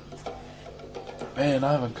 Man,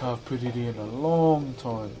 I haven't carved Pretty in a long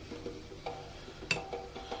time.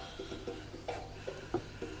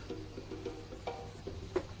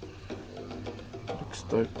 Looks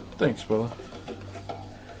dope. Thanks, brother.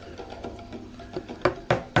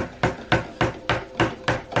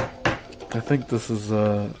 I think this is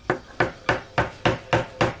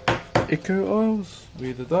Echo Isles,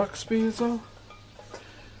 where the dark spears are.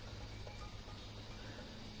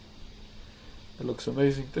 It looks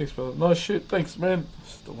amazing. Thanks, brother. Nice shit. Thanks, man.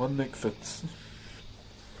 It's the one that fits.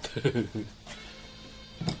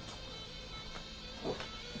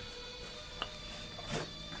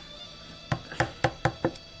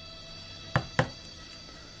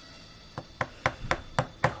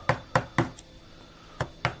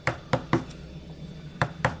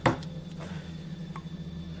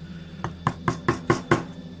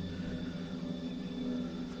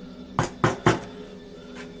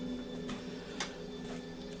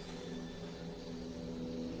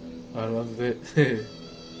 I love it.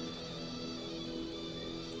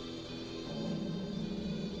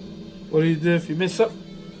 What do you do if you mess up?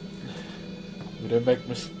 We don't make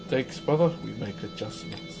mistakes, brother. We make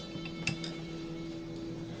adjustments.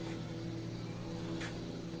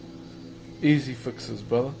 Easy fixes,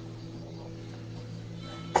 brother.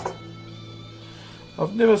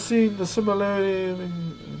 I've never seen the similarity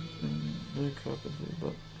in carpentry,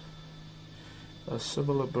 but a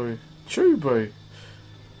similar bow. True bow.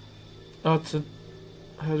 Oh,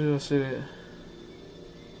 how did I say that?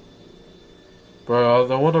 Bro, I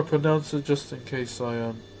don't want to pronounce it just in case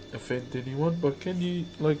I offend anyone, but can you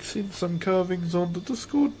like send some carvings on the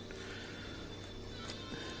Discord?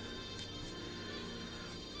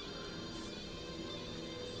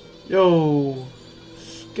 Yo,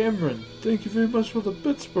 Cameron, thank you very much for the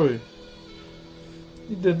bits, bro.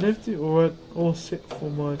 You didn't have to. Alright, all set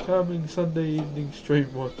for my coming Sunday evening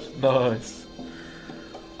stream watch. Nice.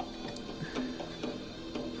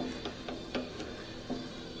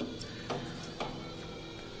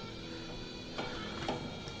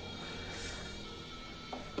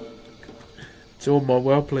 To all my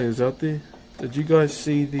WoW players out there, did you guys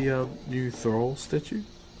see the new Thrall statue?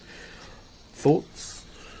 Thoughts?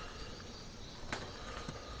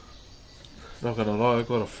 Not gonna lie, I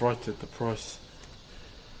got a fright at the price.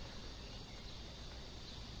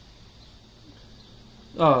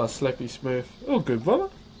 Ah, Slappy Smurf. Oh, good, brother.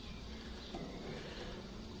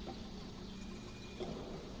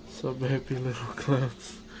 Some happy little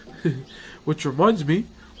clouds. Which reminds me,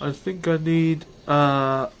 I think I need,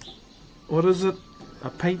 what is it? A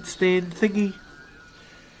paint stand thingy?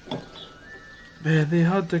 Man, they're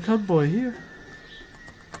hard to come by here.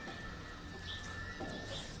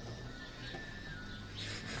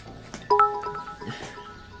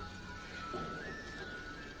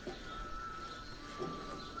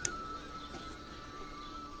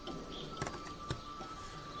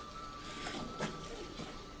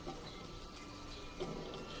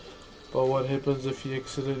 But what happens if you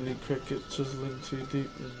accidentally crack it chiseling too deep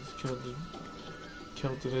and it's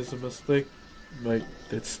counted as a mistake? Mate,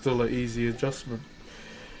 that's still an easy adjustment.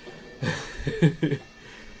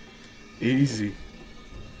 Easy.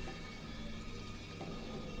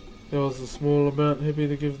 That was a small amount, happy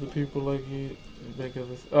to give the people like you back of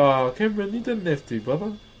this. Oh, Cameron, you didn't have to,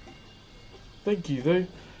 brother. Thank you, though.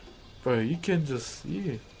 Bro, you can just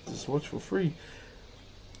watch for free.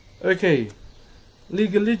 Okay.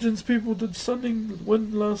 League of Legends people, did Sunning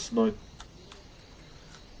win last night?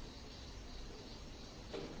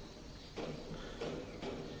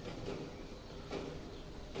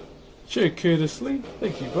 Cheer Curtis Lee,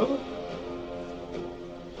 thank you, brother.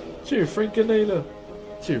 Cheer Frankinator,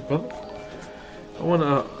 cheer, brother. I want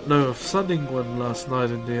to know if Sunning won last night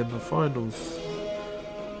in the finals.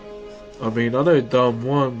 I mean, I know Dom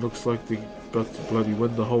 1 looks like the about to bloody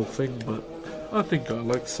win the whole thing, but I think I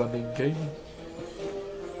like sunning gaming.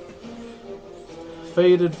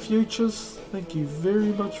 Faded Futures, thank you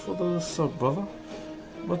very much for the sub, brother.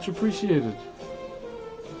 Much appreciated.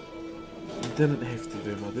 You didn't have to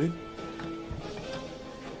do, my dude.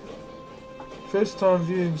 First time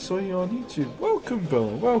viewing Soy on YouTube. Welcome,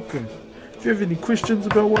 brother, welcome. If you have any questions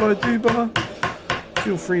about what I do, brother,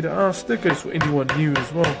 feel free to ask. That goes for anyone new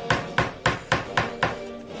as well.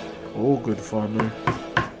 All good fun, man.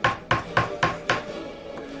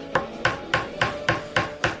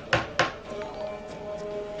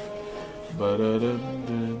 But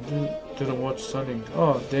didn't watch sunning.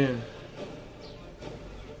 Oh damn!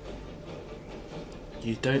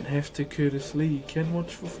 You don't have to, Curtis Lee. You can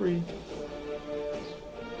watch for free.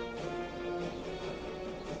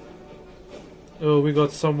 Oh, we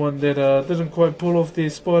got someone that didn't quite pull off their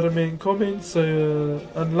Spider-Man comment, so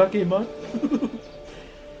unlucky, man.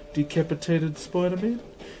 Decapitated Spider-Man.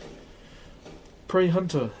 Prey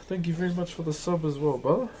Hunter, thank you very much for the sub as well,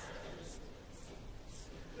 brother.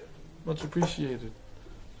 Much appreciated.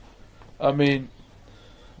 I mean,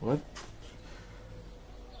 what?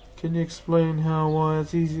 Can you explain why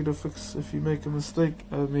it's easy to fix if you make a mistake?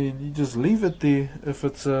 I mean, you just leave it there if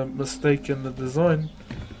it's a mistake in the design.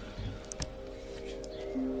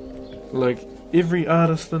 Like, every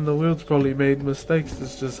artist in the world's probably made mistakes,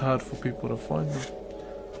 it's just hard for people to find them.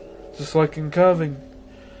 Just like in carving,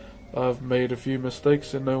 I've made a few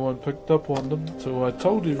mistakes and no one picked up on them, so I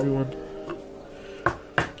told everyone.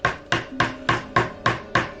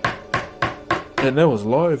 And that was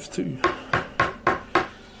live too.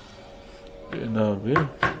 And yeah,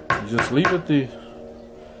 you just leave it there.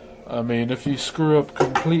 I mean, if you screw up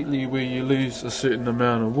completely where you lose a certain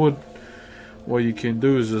amount of wood, what you can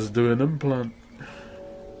do is just do an implant.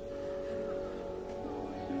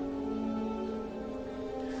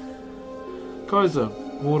 Kaiser,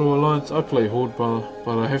 Water Alliance, I play Horde, brother,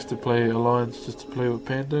 but I have to play Alliance just to play with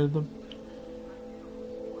Panda in them.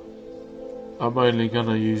 I'm only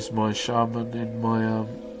gonna use my Shaman and my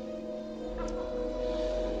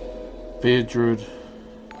Bear Druid.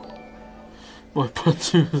 My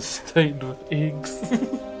patu is stained with eggs.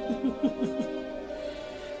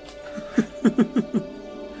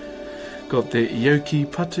 Got that Yoki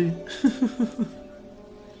patu.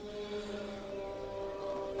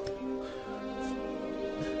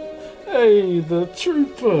 Hey, the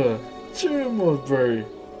trooper! Cheer, my bro.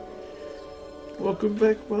 Welcome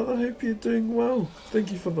back, brother. I hope you're doing well.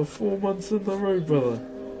 Thank you for the 4 months in a row, brother.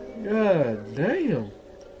 God damn.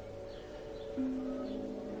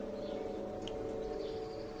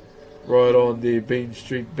 Right on there, Bean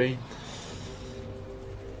Street Bean.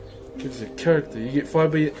 Gives a character. You get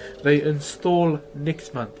fibre. They install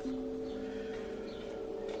next month.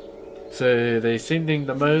 So they're sending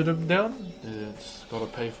the modem down. It's got to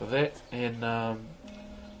pay for that. And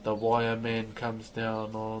the wireman comes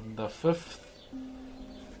down on the 5th.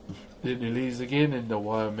 Then he leaves again and the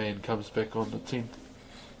wireman comes back on the 10th.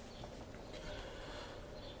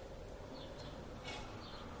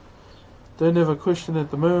 Don't have a question at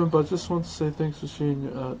the moment, but I just want to say thanks for sharing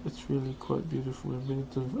your art. It's really quite beautiful and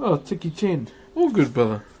meditative. Oh, Tiki Chen. All good,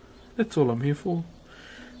 brother. That's all I'm here for.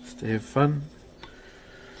 Just to have fun.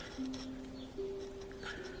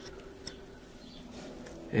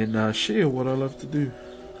 And share what I love to do.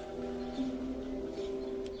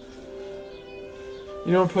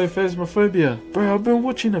 You don't play Phasmophobia? Bro, I've been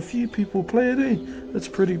watching a few people play it, eh? It's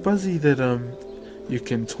pretty buzzy that you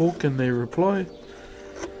can talk and they reply.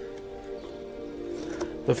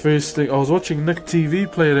 The first thing, I was watching Nick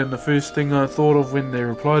TV play it, and the first thing I thought of when they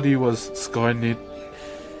replied to you was Skynet.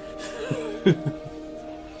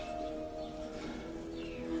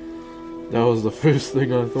 That was the first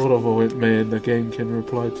thing I thought of. I went, man, the game can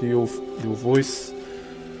reply to your voice.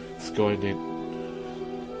 Skynet.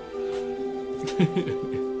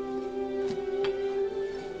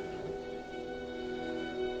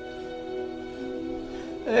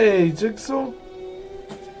 Hey, Jigsaw.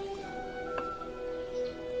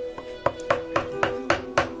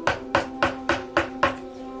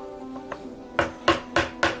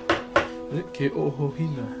 Ke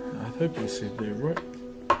Ohohina. I hope you said that right.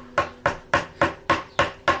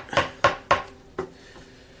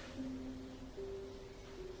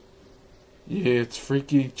 Yeah, it's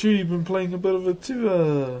freaky. Chew, you've been playing a bit of it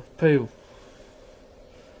too, Pale.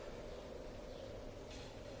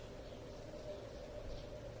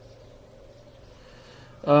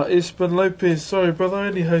 Espen Lopez, sorry brother, I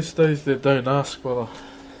only host those that don't ask, brother.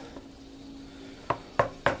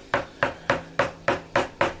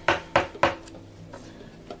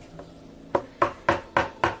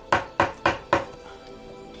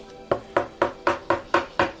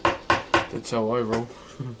 That's how I roll.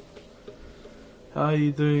 How are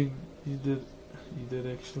you doing? You did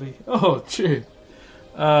actually. Oh, cheer.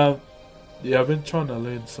 Yeah, I've been trying to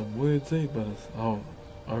learn some words, but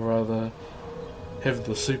I rather have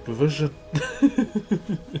the supervision.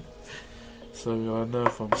 So I know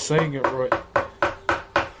if I'm saying it right.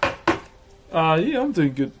 Yeah, I'm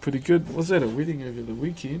doing good, pretty good. Was at a wedding over the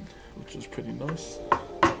weekend, which was pretty nice.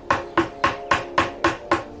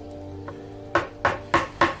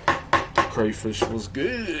 The crayfish was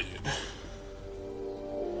good.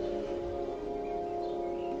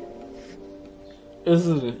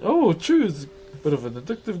 Isn't it? Oh, true, it's a bit of an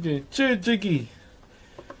addictive game. Cheer, Jiggy!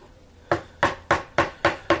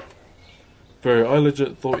 Bro, I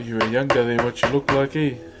legit thought you were younger than what you look like,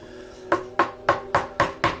 eh?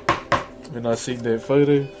 When I seen that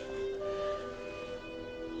photo.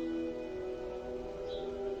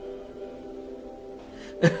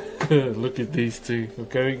 Look at these two, we're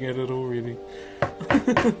going at it already.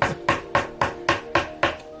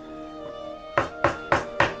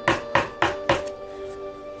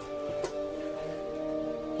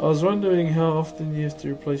 I was wondering how often you have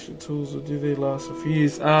to replace your tools, or do they last a few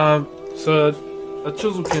years? So a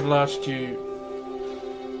chisel can last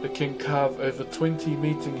you, it can carve over 20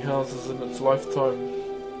 meeting houses in its lifetime.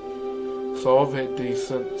 So I've had these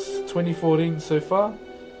since 2014 so far,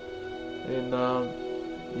 and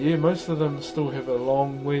yeah, most of them still have a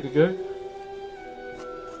long way to go.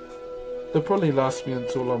 They'll probably last me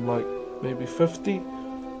until I'm like maybe 50.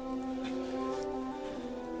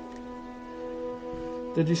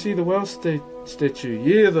 Did you see the whale statue?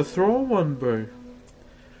 Yeah, the thrall one, bro.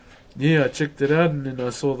 Yeah, I checked it out and then I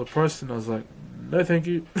saw the price and I was like, no thank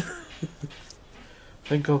you.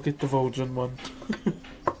 Think I'll get the Vulcan one.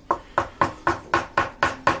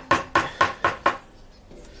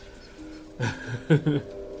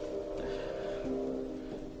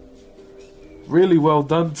 Really well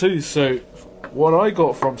done too. So what I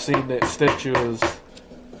got from seeing that statue is,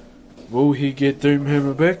 will he get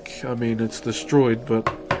Doomhammer back? I mean, it's destroyed, but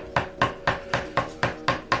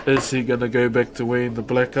is he gonna go back to wearing the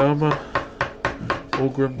black armour?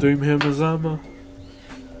 Orgrim Doomhammer's armour?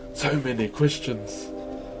 So many questions.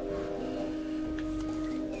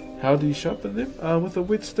 How do you sharpen them? With a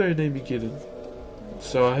whetstone, Amy Giddon.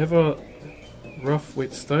 So I have a rough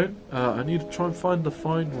whetstone. I need to try and find the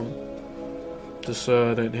fine one, just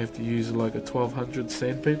so I don't have to use like a 1200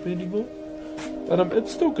 sandpaper anymore. But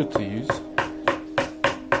it's still good to use.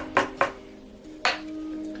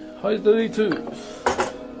 Hi, Diddy too.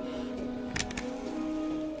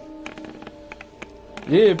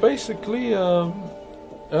 Yeah, basically,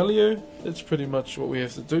 Elio, that's pretty much what we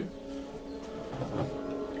have to do.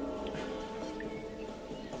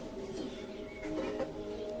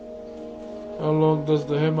 How long does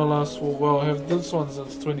the hammer last for? Well, I have this one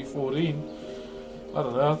since 2014. I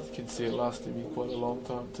don't know, I can see it lasting me quite a long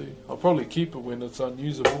time too. I'll probably keep it when it's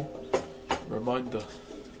unusable. Reminder.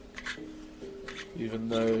 Even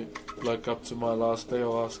though, like up to my last day,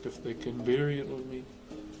 I'll ask if they can bury it with me.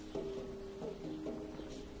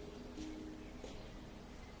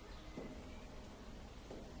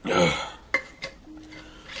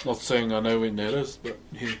 Not saying I know when that is, but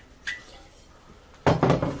yeah.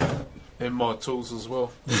 And my tools as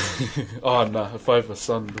well. Oh no, if I have a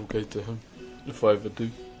son, it'll go to him. If I ever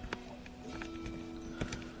do.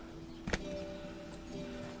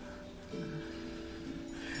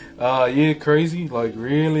 Yeah, crazy, like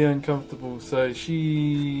really uncomfortable. So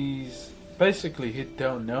she's basically head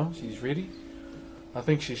down now, she's ready. I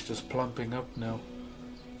think she's just plumping up now.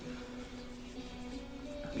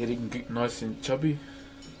 Getting nice and chubby.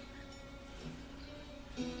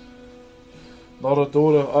 Not a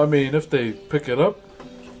daughter. I mean, if they pick it up,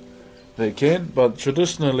 they can, but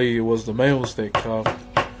traditionally it was the males that carved.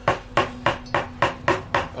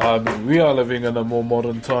 I mean, we are living in a more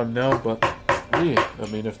modern time now, but yeah, I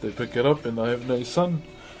mean, if they pick it up and I have no son,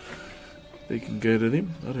 they can go to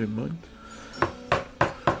them. I don't mind.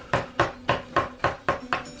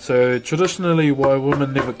 So traditionally why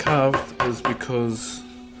women never carved is because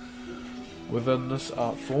within this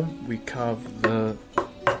art form we carve the...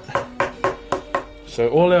 So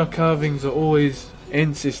all our carvings are always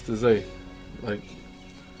ancestors, eh? Like,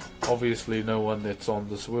 obviously no one that's on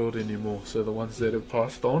this world anymore, so the ones that have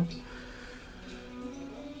passed on.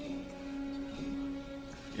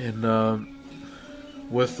 And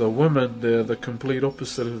with the women, they're the complete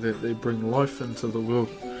opposite of that. They bring life into the world.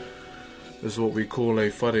 Is what we call a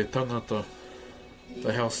whare tangata,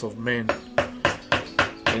 the house of man.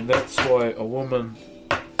 And that's why a woman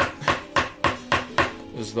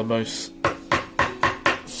is the most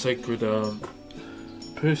sacred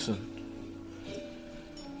person.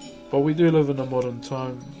 But we do live in a modern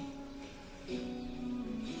time.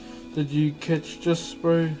 Did you catch just,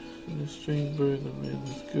 bro? In the stream, bro, the man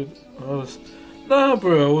is good. Nah,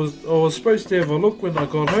 bro, I was supposed to have a look when I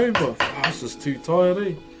got home, but I was just too tired,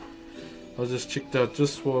 eh? I just checked out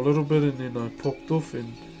just for a little bit and then I popped off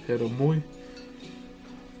and had a moi.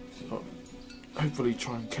 So hopefully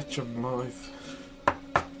try and catch him live.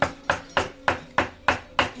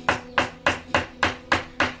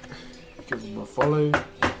 Give him a follow.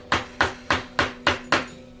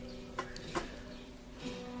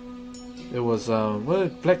 It was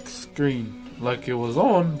black screen, like it was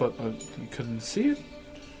on, but you couldn't see it.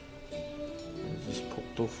 It just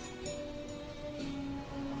popped off.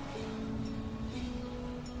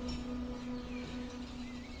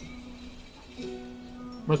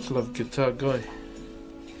 Much love, guitar guy.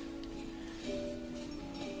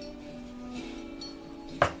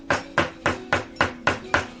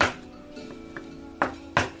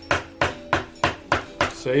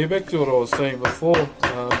 So yeah, back to what I was saying before.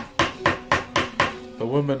 The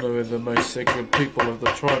women are the most sacred people of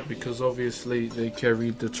the tribe because obviously they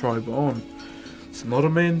carried the tribe on. It's not a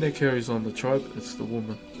man that carries on the tribe, it's the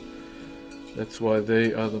woman. That's why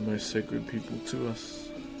they are the most sacred people to us.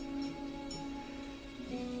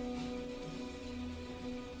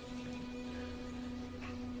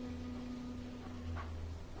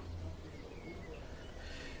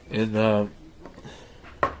 And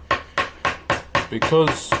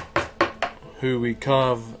because who we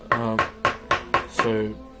carve,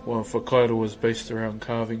 so Whakairo was based around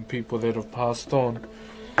carving people that have passed on.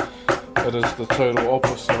 It is the total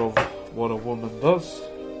opposite of what a woman does,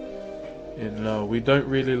 and we don't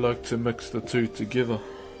really like to mix the two together.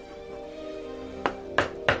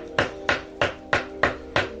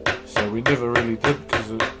 So we never really did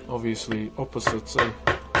because it obviously opposites, eh?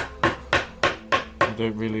 We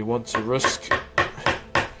don't really want to risk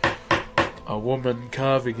a woman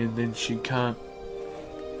carving and then she can't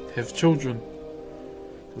have children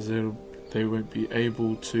because they won't be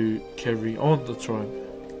able to carry on the tribe.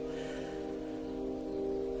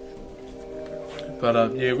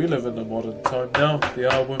 But yeah, we live in a modern time now. There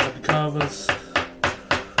are women carvers.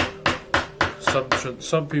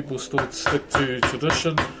 Some people still stick to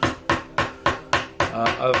tradition.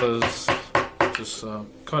 Others just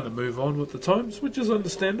kind of move on with the times, which is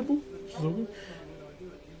understandable. Which is all good.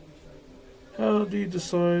 How do you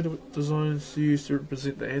decide what designs to use to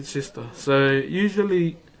represent the ancestor? So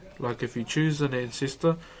usually, like if you choose an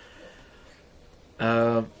ancestor,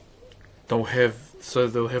 they'll have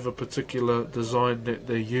a particular design that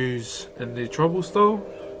they use in their tribal style.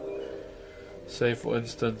 Say for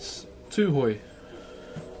instance, Tuhoi,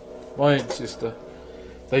 my ancestor,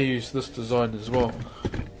 they use this design as well.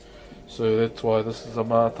 So that's why this is a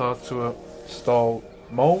Mātātua style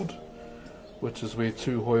mould, which is where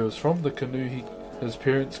Tuhoi was from, the canoe his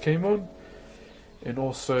parents came on, and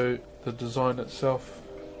also the design itself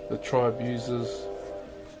the tribe uses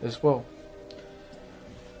as well.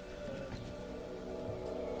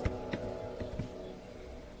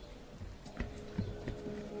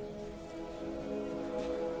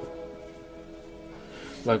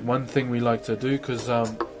 Like one thing we like to do, because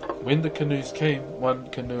when the canoes came, one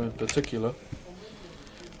canoe in particular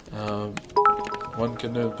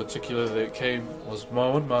that came was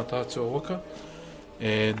Mawan, Mātātua Waka,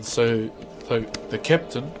 and so the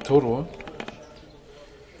captain, Toroa,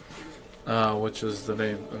 which is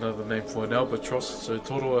another name for an albatross, so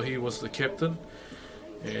Toroa, he was the captain,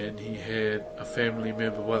 and he had a family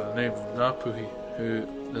member by the name of Ngāpuhi,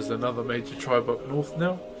 who is another major tribe up north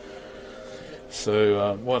now.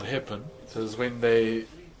 So what happened is when their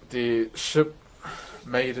ship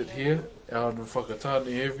made it here, out in Whakatane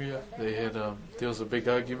area, there was a big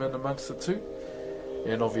argument amongst the two,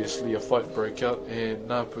 and obviously a fight broke out, and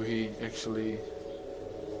Ngāpuhi actually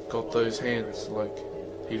got those hands, like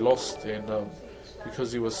he lost, and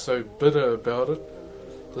because he was so bitter about it,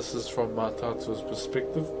 this is from Mātātua's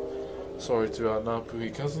perspective, sorry to our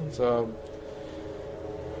Ngāpuhi cousins,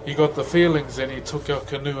 he got the feelings and he took our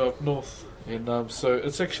canoe up north, and so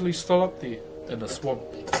it's actually still up there in a swamp,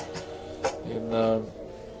 and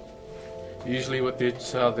usually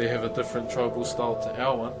that's how they have a different tribal style to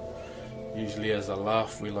our one. Usually as a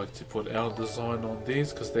laugh we like to put our design on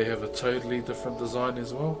theirs because they have a totally different design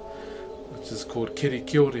as well, which is called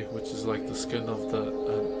kirikiore, which is like the skin of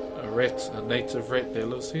a native rat that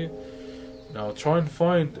lives here. Now I'll try and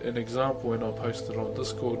find an example and I'll post it on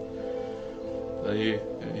Discord. Yeah,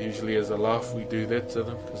 usually as a laugh we do that to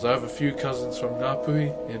them, because I have a few cousins from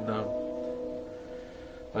Ngāpuhi, and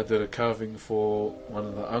I did a carving for one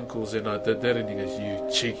of the uncles, and I did that, and he goes, "You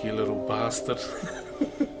cheeky little bastard."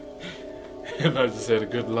 And I just had a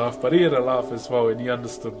good laugh, but he had a laugh as well, and he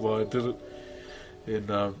understood why I did it.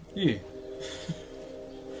 And yeah.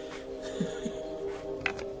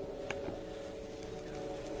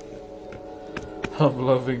 I'm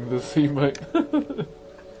loving this, mate.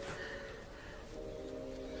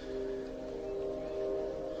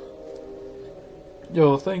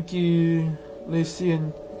 Yo, thank you, Lucy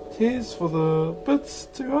and Tears, for the bits.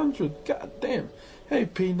 200. God damn. Hey,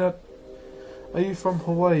 Peanut. Are you from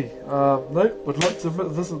Hawaii? No, would like to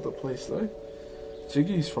visit the place though.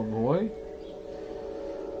 Jiggy's from Hawaii.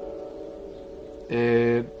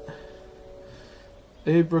 And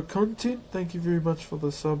Abra Content, thank you very much for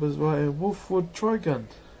the sub as well. And Wolfwood Trigun,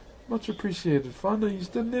 much appreciated. Whānau, you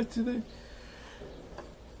didn't have to do.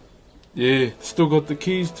 Yeah, still got the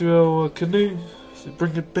keys to our canoe, so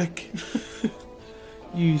bring it back.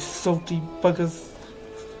 You salty buggers.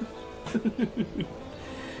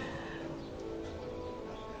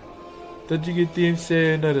 Did you get the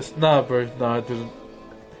MCA notice? Nah, bro. Nah, I didn't.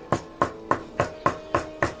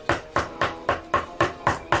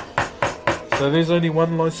 So there's only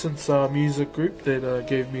one licensed music group that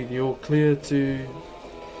gave me the all clear to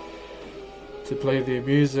play their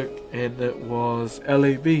music, and it was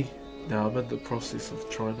LAB. Now I'm in the process of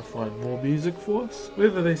trying to find more music for us.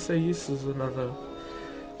 Whether they say yes is another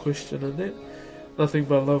question in that. Nothing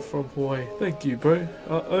but love from Hawaii. Thank you, bro.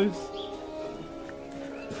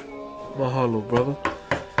 Mahalo, brother.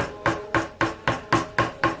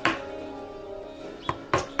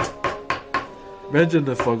 Imagine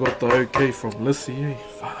if I got the okay from Lissy, eh?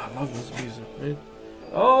 Fuck, I love this music, man.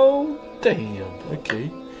 Oh, damn.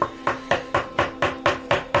 Okay.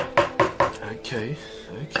 Okay,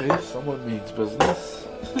 someone means business.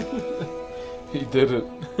 He did it.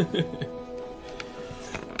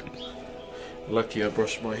 Lucky I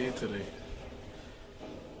brushed my hair today.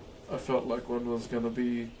 I felt like one was going to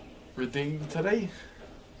be redeemed today.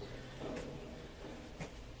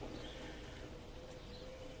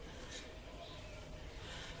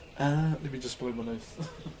 Let me just blow my nose.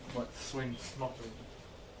 Might swing snot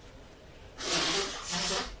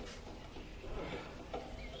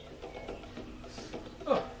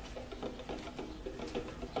over.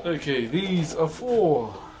 Okay, these are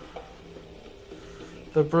for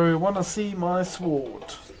the bro wanna see my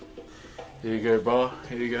sword. Here you go, bar.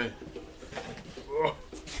 Here you go.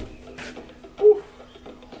 Oh.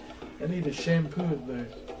 I need to shampoo it though.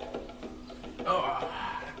 Oh.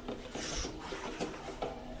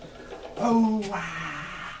 Oh,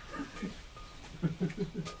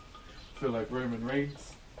 feel like Roman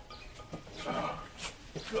Reigns.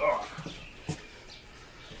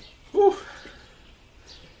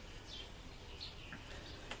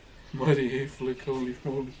 Mighty hair flick, holy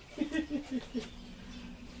moly.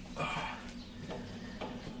 I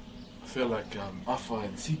feel like Afa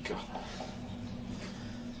and Sika.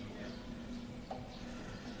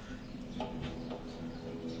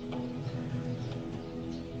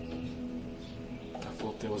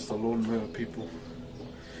 There was the lawnmower people.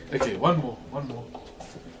 Okay, one more.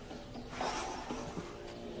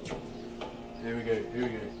 There we go.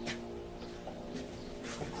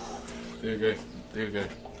 There we go.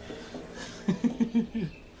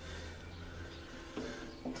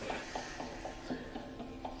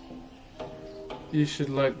 You should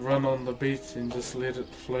like run on the beach and just let it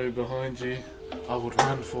flow behind you. I would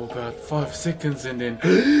run for about 5 seconds and then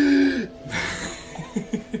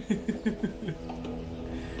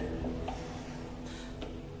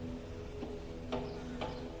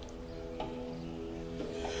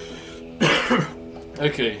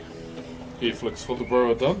okay, hair flicks for the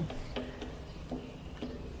bro are done.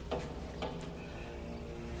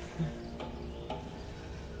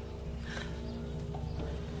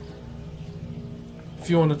 If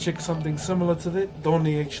you want to check something similar to that,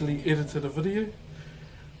 Donnie actually edited a video.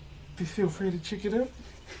 Feel free to check it out.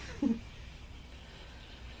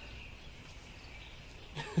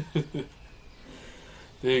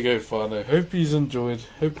 There you go, Whānau. Hope he's enjoyed.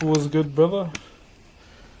 Hope it was good, brother.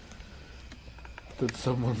 Did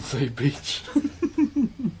someone say beach?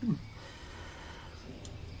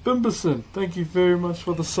 Bimberson, thank you very much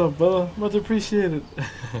for the sub, brother. Much appreciated.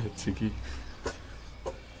 Tiki.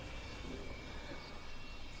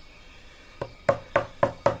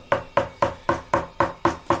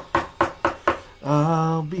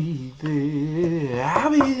 I'll be there.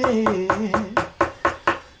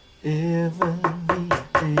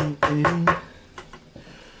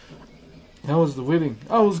 How was the wedding?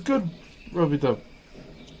 Oh, it was good, Robbie Dub.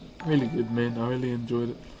 Really good, man. I really enjoyed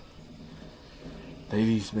it.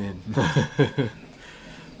 Ladies, man.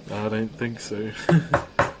 I don't think so.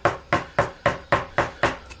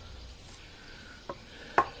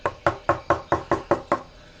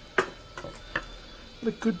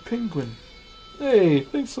 What a good penguin. Hey,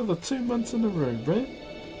 thanks for the 2 months in a row, bro.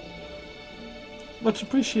 Much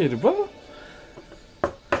appreciated, brother.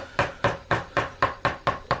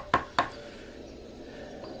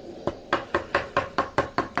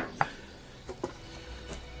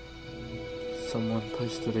 Someone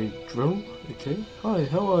posted a drill. Okay. Hi,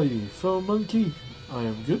 how are you? Fur monkey. I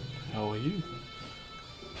am good. How are you?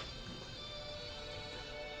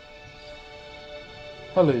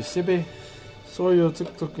 Hello, Sebe. Saw your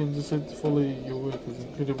TikTok and just had to follow your work. It's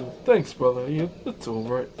incredible. Thanks, brother. Yeah, it's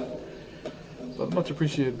alright. But much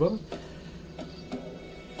appreciated, brother.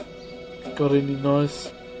 Got any nice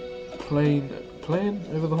plan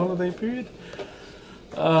over the holiday period?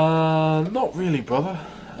 Not really, brother.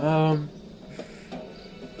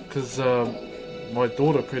 Because my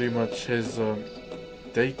daughter pretty much has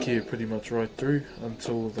daycare pretty much right through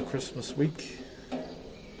until the Christmas week.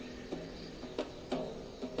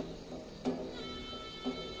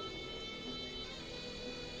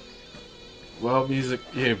 Well, music,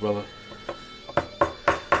 yeah, brother. I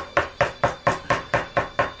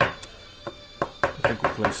think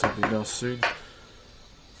we'll play something else soon.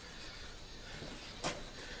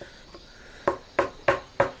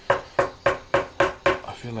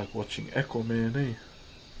 I feel like watching Aquaman, eh?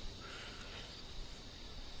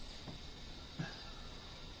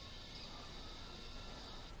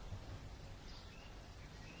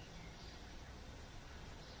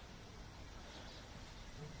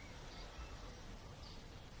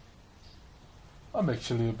 I'm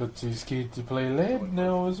actually a bit too scared to play land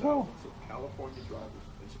now as well. California drivers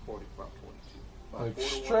in supporting Prop 22. Like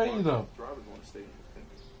straight up. Drivers want to stay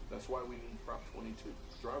independent. That's why we need Prop 22.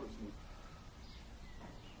 Drivers need.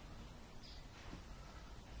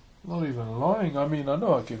 Not even lying. I mean, I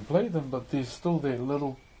know I can play them, but there's still that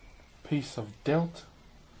little piece of doubt.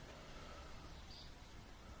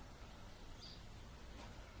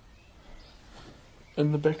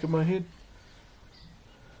 In the back of my head.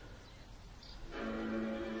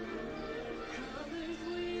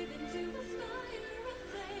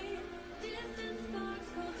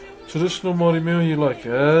 Traditional Maori meal you like?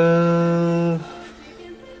 I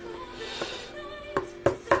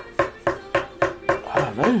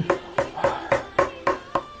don't know.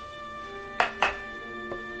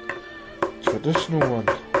 Traditional one.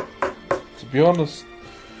 To be honest,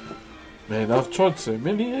 man, I've tried so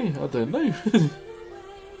many, eh? I don't know.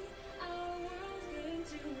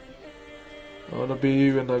 I wanna be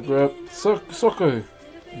you when I grow up. Soko.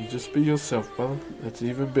 You just be yourself, brother. That's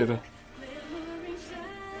even better.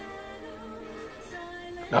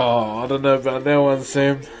 Oh, I don't know about that one,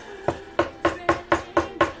 Sam.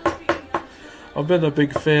 I've been a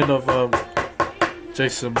big fan of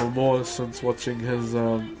Jason Momoa since watching his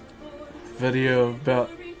video about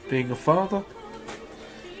being a father.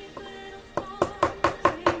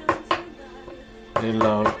 And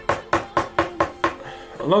I'm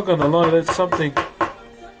not gonna lie, that's something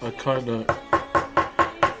I kinda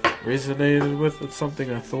resonated with. It's something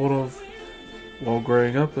I thought of while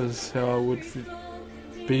growing up, is how I would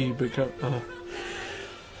be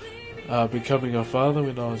becoming a father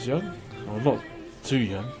when I was young. Well, not too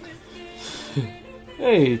young.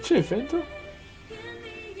 Hey, Chef Fanta.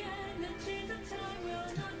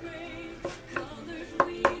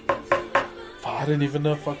 I don't even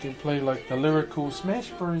know if I can play like the lyrical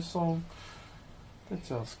Smash Bros song. That's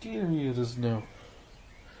how scary it is now.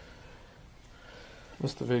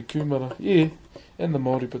 Mr. Vekumara, yeah, and the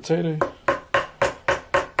Maori potato.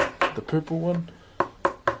 The purple one.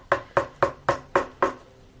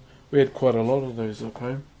 We had quite a lot of those up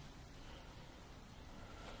home.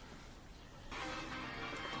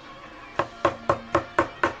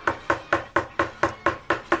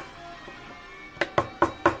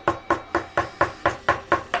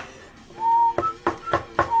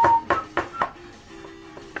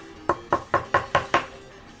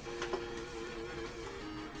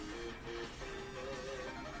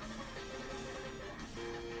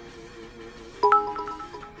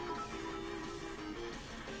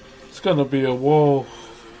 It's gonna be a while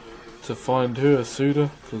to find her a suitor,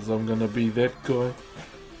 because I'm gonna be that guy.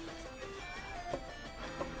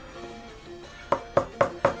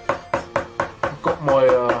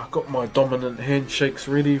 Got my dominant handshakes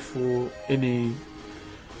ready for any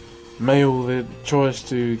male that tries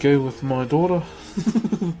to go with my daughter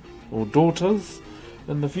or daughters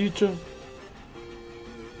in the future.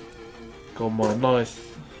 Got my nice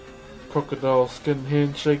crocodile skin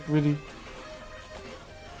handshake ready.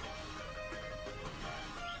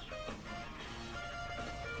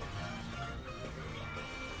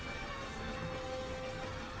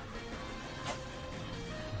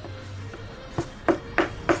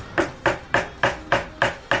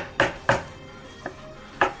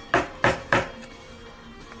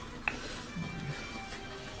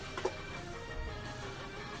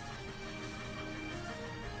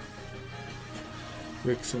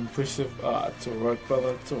 Vic's impressive. Ah, it's alright, brother,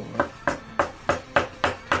 it's alright.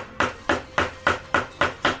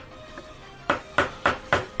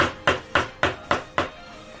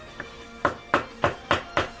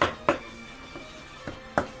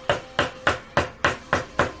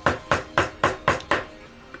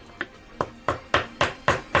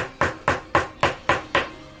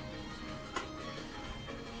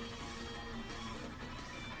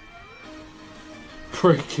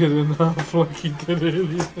 Break it in half like he did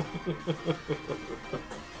earlier.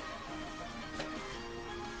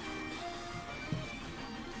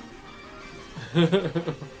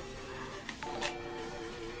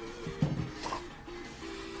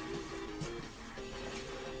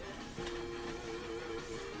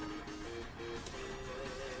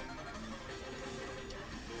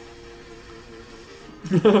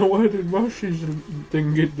 Why did Rashi's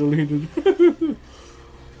thing get deleted?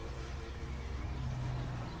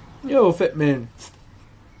 Yo, Fat Man.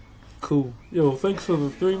 Cool. Yo, thanks for the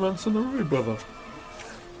 3 months in a row, brother.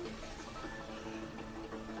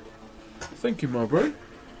 Thank you, my bro.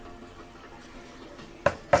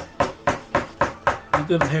 You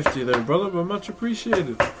didn't have to though, brother, but much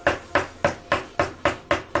appreciated.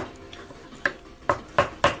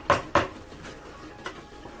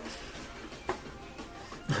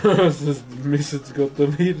 This message got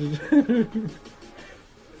deleted.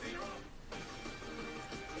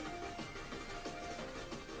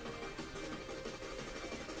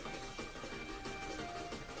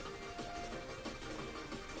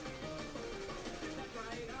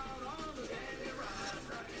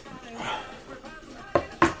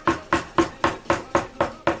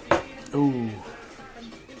 Ooh.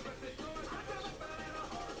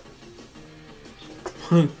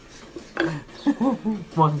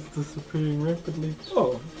 Mine's disappearing rapidly.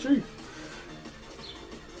 Oh, true.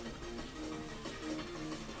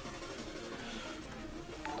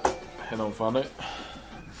 Hang on, find it.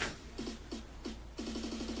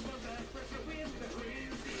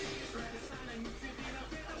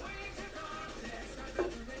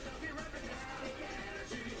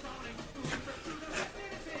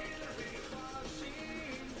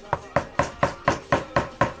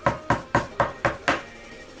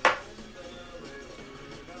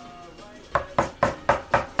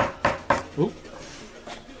 Oop.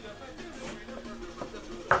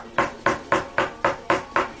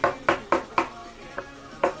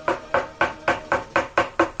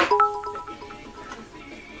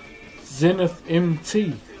 Zenith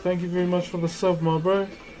MT, thank you very much for the sub, my bro.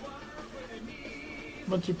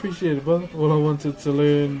 Much appreciated, brother. All I wanted to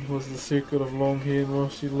learn was the secret of long hair while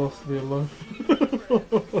she lost their life.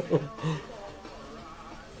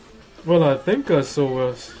 Well, I think I saw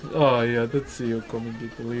us. Oh yeah, I did see your comment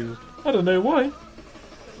get deleted. I don't know why.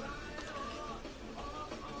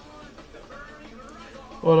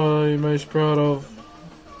 What are you most proud of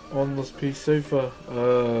on this piece so far?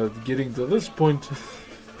 Getting to this point,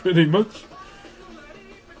 pretty much.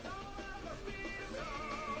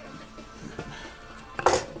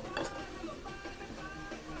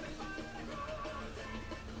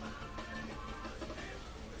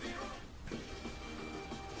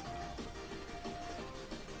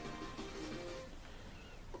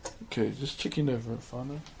 Okay, just checking over it,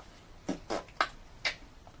 Whanau.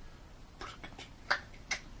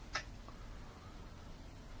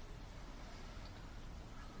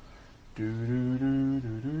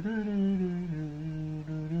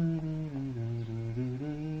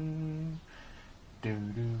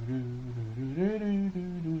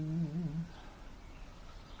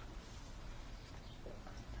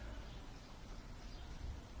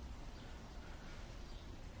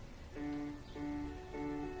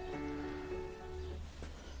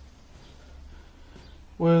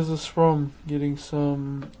 Where's this from? Getting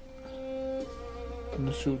some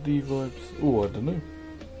initial D vibes. Oh, I don't know.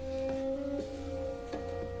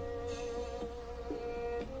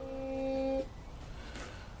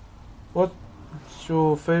 What's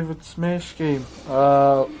your favourite Smash game?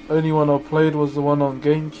 Only one I played was the one on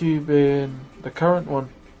GameCube and the current one.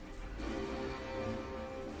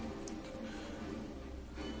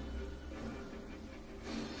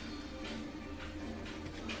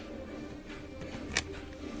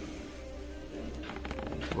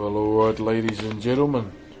 Well, alright, ladies and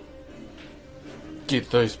gentlemen, get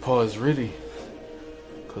those pies ready,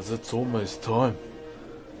 because it's almost time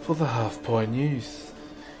for the half pie news.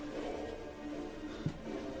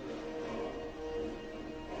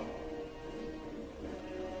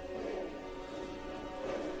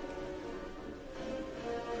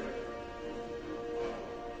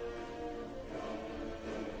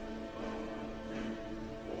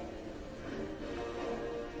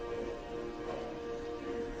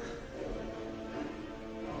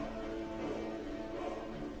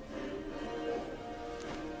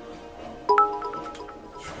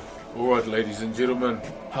 Alright, ladies and gentlemen,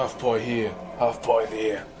 half pie here, half pie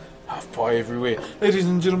there, half pie everywhere. Ladies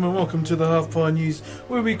and gentlemen, welcome to the Half Pie News,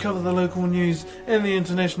 where we cover the local news and the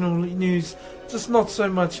international news, just not so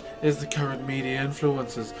much as the current media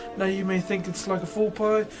influences. Now you may think it's like a full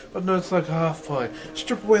pie, but no, it's like a half pie.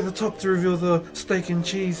 Strip away the top to reveal the steak and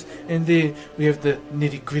cheese, and there we have the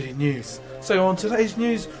nitty gritty news. So on today's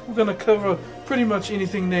news, we're going to cover pretty much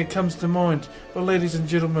anything that comes to mind. But ladies and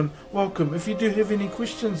gentlemen, welcome. If you do have any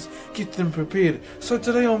questions, get them prepared. So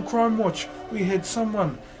today on Crime Watch, we had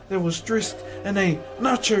someone that was dressed in a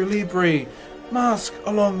Nacho Libre mask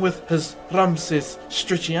along with his Ramses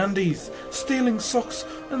stretchy undies, stealing socks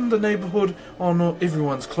in the neighbourhood on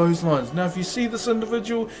everyone's clotheslines. Now if you see this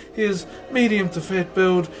individual, he is medium to fat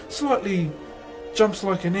build, slightly jumps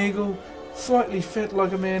like an eagle, slightly fat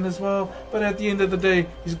like a man as well, but at the end of the day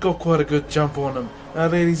he's got quite a good jump on him. Now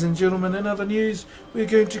ladies and gentlemen, in other news, we're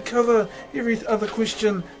going to cover every other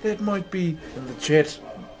question that might be in the chat.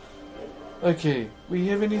 Okay, we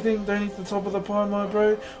have anything? Don't eat the top of the pie, my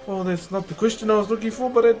bro? Well, that's not the question I was looking for,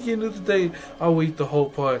 but at the end of the day I'll eat the whole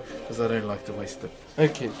pie because I don't like to waste it.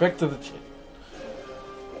 Okay, back to the chat.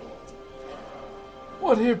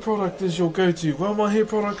 What hair product is your go-to? Well, my hair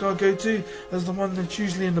product I go to is the one that's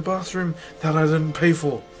usually in the bathroom that I didn't pay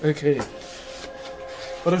for. Okay.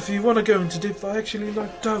 But if you want to go into depth, I actually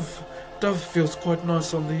like Dove. Dove feels quite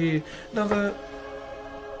nice on the hair. Now the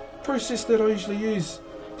process that I usually use,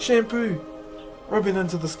 shampoo, rub it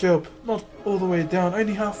into the scalp, not all the way down,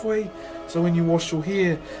 only halfway. So when you wash your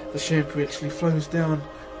hair, the shampoo actually flows down,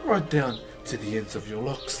 right down to the ends of your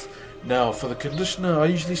locks. Now for the conditioner, I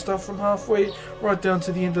usually start from halfway right down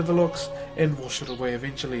to the end of the locks and wash it away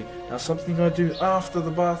eventually. Now something I do after the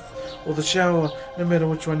bath or the shower, no matter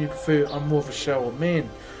which one you prefer, I'm more of a shower man.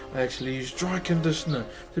 I actually use dry conditioner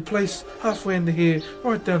to place halfway in the hair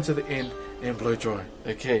right down to the end and blow dry.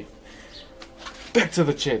 Okay, back to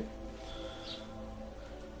the chat.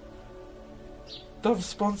 Dove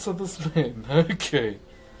sponsor this man. Okay.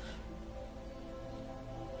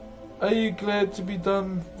 Are you glad to be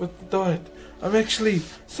done with the diet? I'm actually,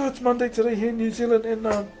 so it's Monday today here in New Zealand and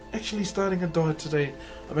I'm actually starting a diet today.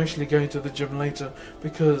 I'm actually going to the gym later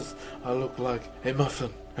because I look like a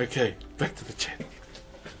muffin. Okay, back to the chat.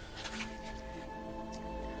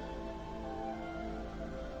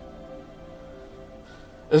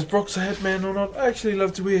 Is Broxh a hat man or not? I actually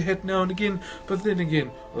love to wear a hat now and again, but then again,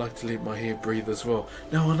 I like to let my hair breathe as well.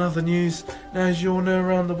 Now in other news, now as you all know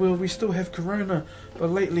around the world, we still have Corona, but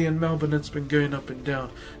lately in Melbourne it's been going up and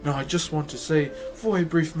down. Now I just want to say, for a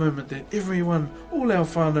brief moment, that everyone, all our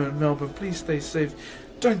whānau in Melbourne, please stay safe.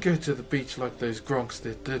 Don't go to the beach like those gronks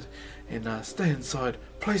that did, and stay inside,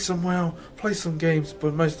 play some WoW, play some games,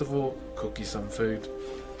 but most of all, cook you some food.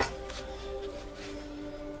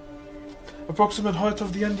 Approximate height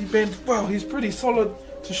of the undie band, well, he's pretty solid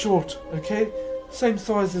to short, okay? Same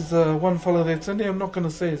size as one fella that's in there. I'm not going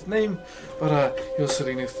to say his name, but he was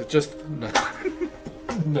sitting next to just... no.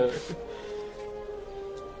 No.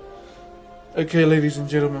 Okay, ladies and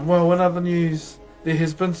gentlemen, well, in other news, there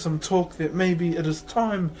has been some talk that maybe it is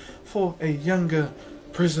time for a younger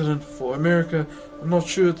president for America. I'm not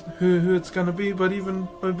sure who it's going to be, but even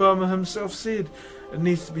Obama himself said it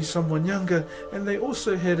needs to be someone younger, and they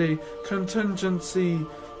also had a contingency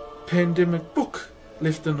pandemic book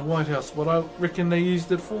left in the White House. What I reckon they used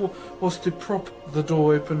it for was to prop the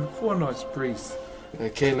door open for a nice breeze.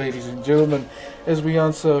 Okay, ladies and gentlemen, as we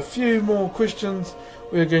answer a few more questions,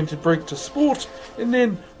 we're going to break to sport, and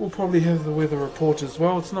then we'll probably have the weather report as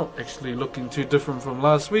well. It's not actually looking too different from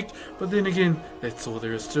last week, but then again, that's all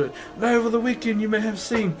there is to it. Now over the weekend you may have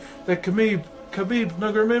seen that Khabib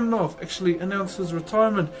Nurmagomedov actually announced his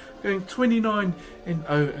retirement, going 29-0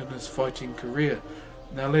 in his fighting career.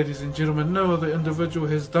 Now ladies and gentlemen, no other individual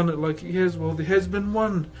has done it like he has. Well, there has been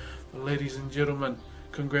one, but ladies and gentlemen,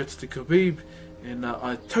 congrats to Khabib, and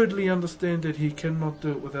I totally understand that he cannot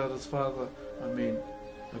do it without his father. I mean,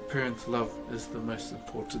 a parent's love is the most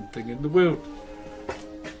important thing in the world.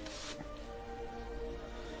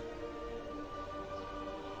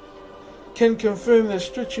 Can confirm that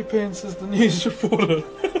Stretchy Pants is the news reporter.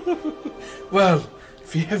 Well,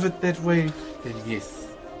 if you have it that way, then yes.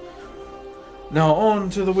 Now on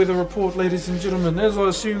to the weather report, ladies and gentlemen. As I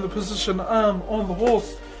assume the position arm on the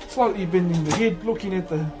horse, slightly bending the head, looking at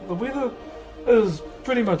the weather, it is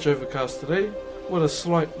pretty much overcast today, with a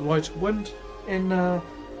slight light wind, and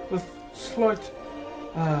with slight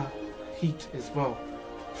heat as well,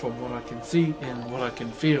 from what I can see and what I can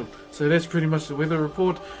feel. So that's pretty much the weather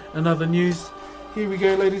report. And other news, here we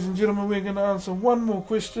go, ladies and gentlemen. We're going to answer one more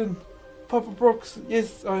question. Papa Broxh,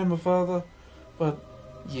 yes, I am a father, but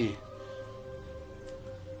yeah.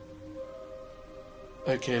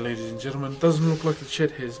 Okay, ladies and gentlemen, doesn't look like the chat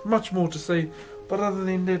has much more to say, but other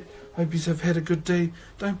than that, hope you have had a good day.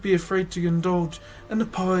 Don't be afraid to indulge in the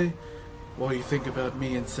pie while you think about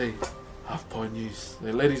me and say, half pie news. So,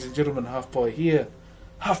 ladies and gentlemen, half pie here,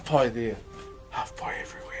 half pie there, half pie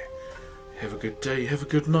everywhere. Have a good day, have a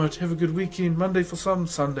good night, have a good weekend. Monday for some,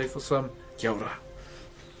 Sunday for some. Kia ora.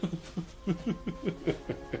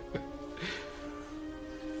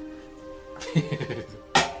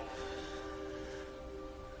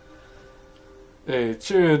 Hey,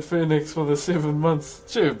 Chur and Phoenix for the 7 months.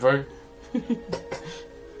 Chur, bro.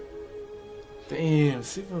 Damn,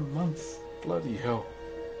 7 months. Bloody hell.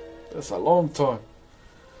 That's a long time.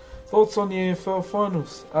 Thoughts on the AFL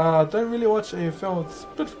finals? I don't really watch AFL. It's a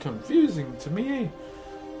bit confusing to me, eh?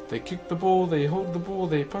 They kick the ball, they hold the ball,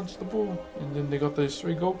 they punch the ball, and then they got those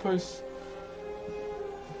 3 goalposts.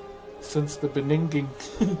 Since the Beninging.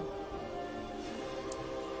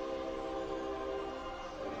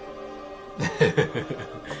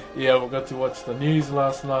 Yeah, I got to watch the news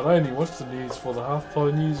last night. I only watched the news for the half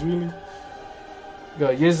pie news, really.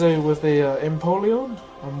 Got Yezo with a Empoleon.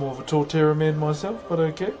 I'm more of a Torterra man myself, but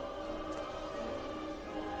okay.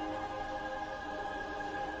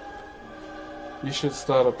 You should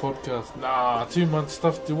start a podcast. Nah, 2 months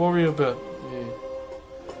stuff to worry about. Yeah.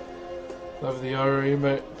 Love the IRA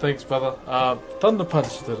emote. Thanks, brother. Thunder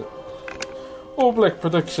Punch did it. All Black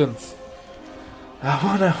predictions. I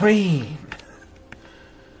wanna win.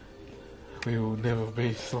 We will never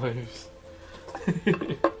be slaves.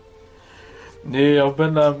 Yeah, I've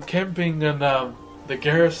been camping in the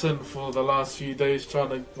garrison for the last few days, trying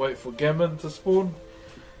to wait for gammon to spawn.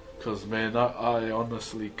 Because, man, I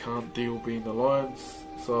honestly can't deal being alliance.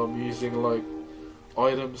 So I'm using, like,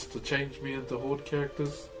 items to change me into horde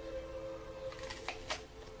characters.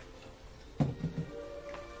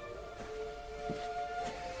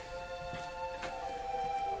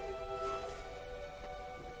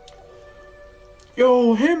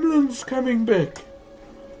 Yo, Hamlin's coming back.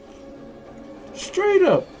 Straight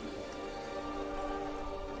up.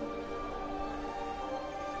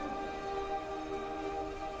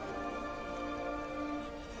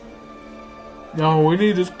 No, we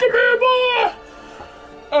need this. Come here, boy!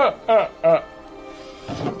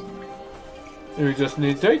 We just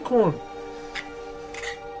need Daquan.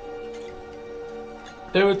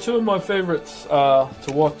 They were 2 of my favourites to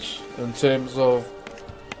watch in terms of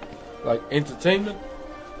like entertainment.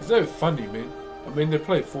 Because they were funny, man. I mean, they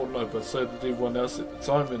played Fortnite, but so did everyone else at the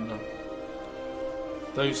time, and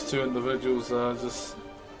those 2 individuals are just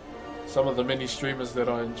some of the many streamers that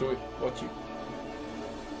I enjoy watching.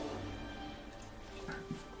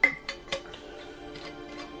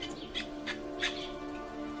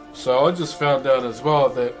 So I just found out as well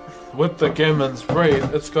that with the Gammon's Raid,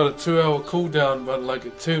 it's got a 2-hour cooldown, but like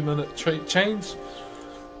a 2-minute change.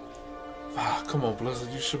 Ah, come on, Blizzard,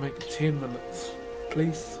 you should make it 10 minutes,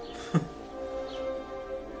 please.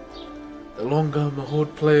 The longer I'm a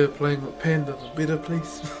horde player playing with Panda, the better,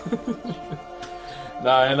 please.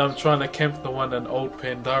 Nah, and I'm trying to camp the one in Old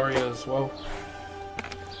Pandaria as well.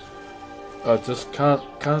 I just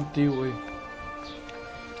can't deal with.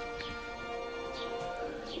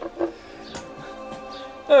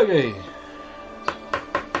 Okay.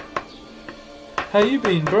 How you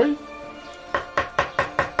been, bro?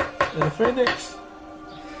 And a Phoenix.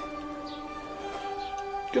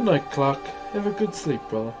 Good night, Clark. Have a good sleep,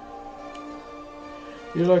 brother.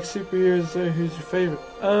 You like superheroes though? Who's your favourite?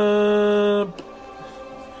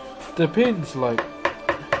 Depends, like.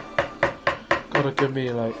 Gotta give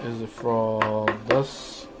me, like, is it from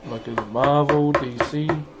this? Like, is it Marvel, DC?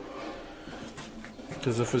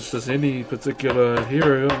 Because if it's just any particular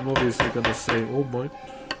hero, I'm obviously gonna say All Might.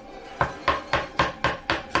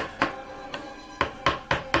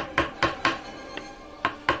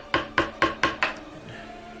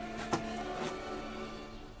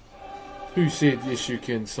 Who said yes you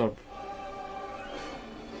can sub?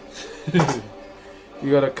 You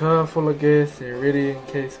got a car full of gas and ready in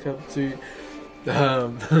case come to. Yeah,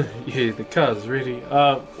 the car's ready.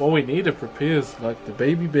 What we need to prepare is like the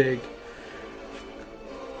baby bag.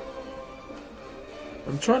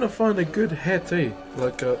 I'm trying to find a good hat, eh?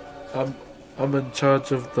 Like I'm in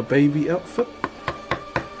charge of the baby outfit,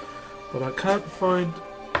 but I can't find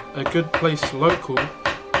a good place local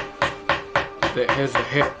that has a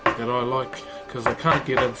hat that I like, because I can't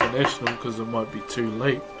get international because it might be too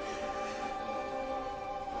late.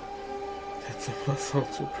 That's a plus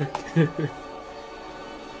ultra pick.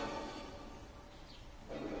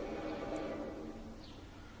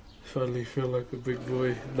 Finally feel like a big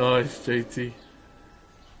boy. Nice, JT.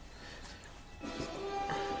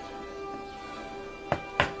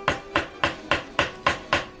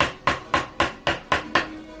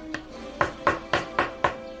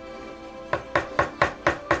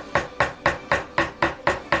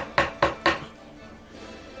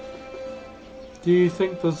 Do you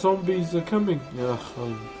think the zombies are coming? Yeah,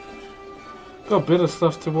 got better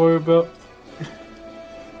stuff to worry about.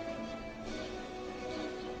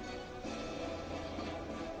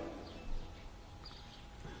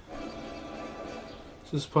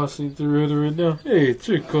 Just passing through it right now. Hey,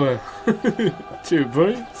 Chur Kai. Chur,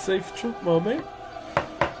 bro. Safe trip, my man.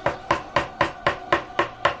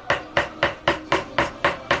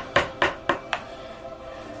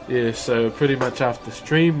 Yeah, so pretty much after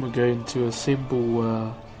stream, we're going to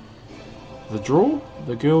assemble the drawer,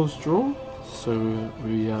 the girls' drawer. So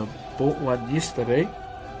we bought one yesterday,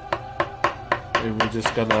 and we're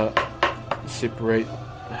just gonna separate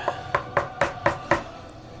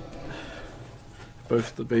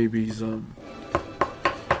both the babies'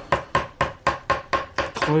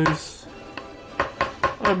 clothes.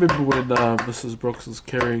 I remember when Mrs. Broxh was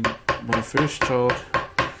carrying my first child,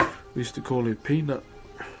 we used to call her Peanut.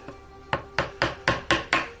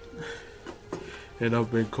 And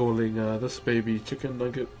I've been calling this baby Chicken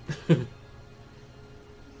Nugget.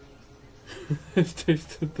 It's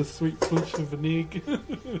tasted the sweet flesh of an egg.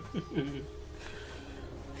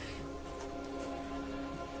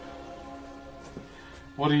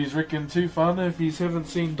 What do you reckon too, Whana? If you haven't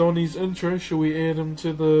seen Donnie's intro, shall we add him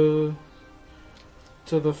to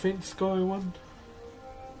the fence guy one?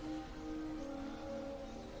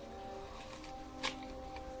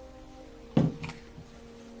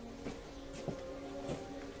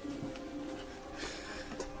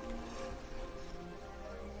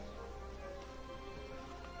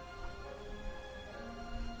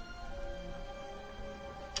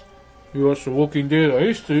 You watch The Walking Dead? I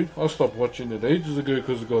used to. I stopped watching it ages ago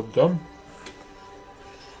because it got dumb.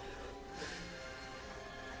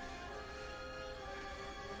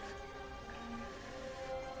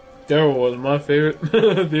 Daryl was my favourite.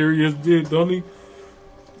 There he is there, Donnie.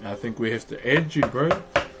 I think we have to add you, bro.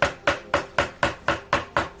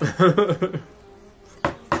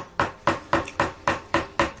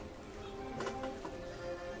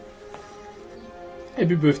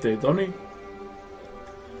 Happy birthday, Donnie.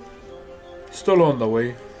 Still on the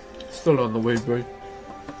way. Still on the way, bro.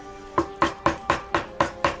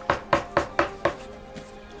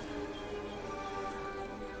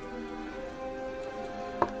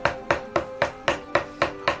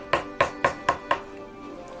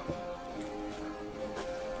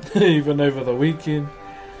 Even over the weekend.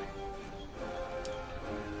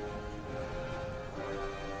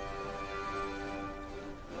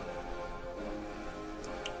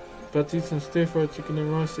 But eat some stir fried chicken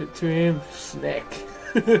and rice at 2 AM. Snack.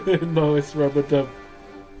 No, it's rubber dub.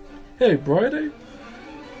 Hey, Friday.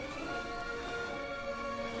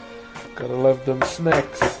 Gotta love them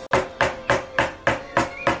snacks.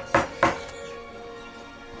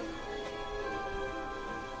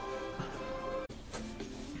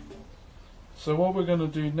 So what we're gonna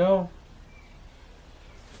do now,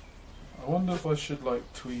 I wonder if I should like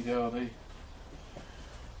tweet out, eh?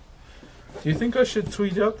 Do you think I should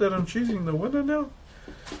tweet out that I'm choosing the winner now?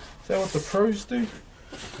 Is that what the pros do?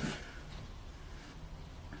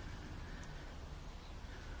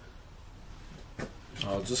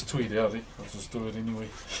 I'll just tweet out, eh? I'll just do it anyway.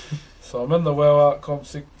 So I'm in the WoW Art Comp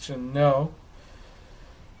section now.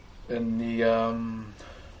 In the on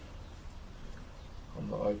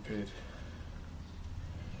the iPad.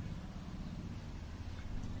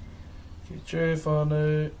 Chur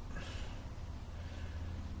Whanau.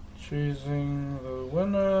 Choosing the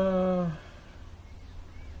winner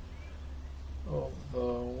of the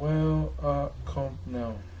WoW Art Comp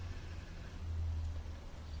now.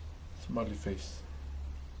 Smiley face.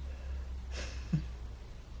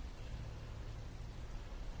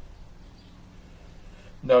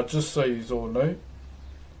 Now, just so you all know,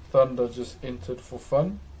 Thunder just entered for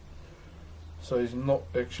fun, so he's not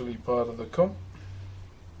actually part of the comp.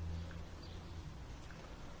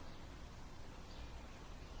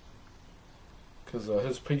 Because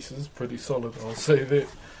his piece is pretty solid, I'll say that.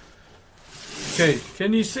 Okay,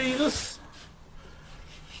 can you see this?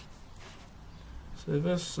 So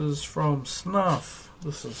this is from Snuff.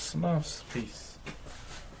 This is Snuff's piece.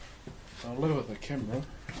 I'll lower the camera.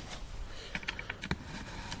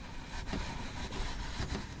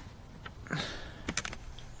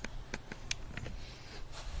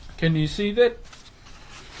 Can you see that?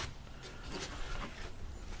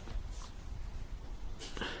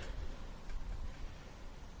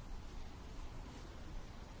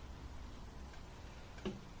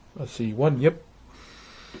 I see one, yep.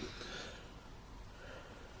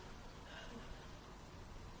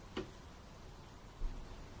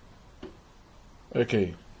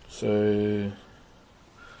 Okay, so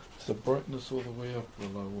is the brightness all the way up?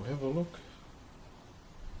 Well, I will have a look.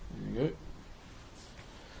 There you go.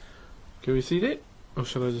 Can we see that? Or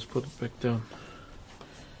shall I just put it back down?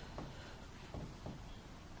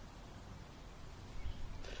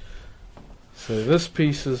 So this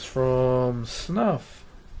piece is from Snuff.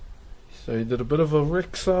 So he did a bit of a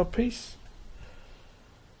Rexar piece.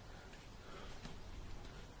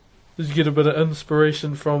 Did you get a bit of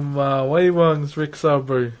inspiration from Weiwang's Rexar,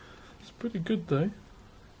 bro? It's pretty good though.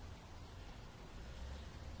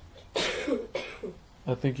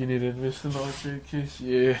 I think you need to invest in an case.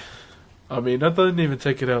 Yeah. I mean, I don't even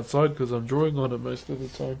take it outside because I'm drawing on it most of the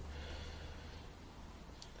time.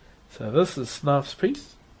 So this is Snuff's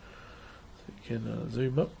piece. So you can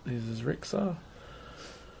zoom up. There's his Rexar.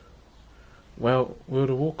 Well, World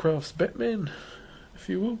of Warcraft's Batman, if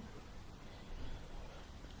you will.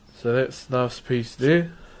 So that's Snuff's piece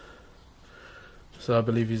there. So I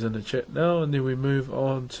believe he's in the chat now. And then we move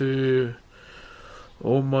on to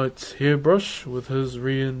All Might's Hairbrush with his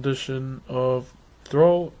rendition of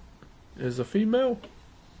Thrall as a female.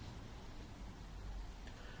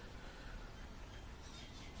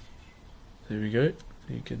 There we go.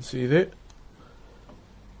 You can see that.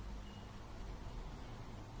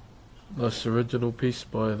 Nice original piece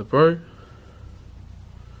by the bro.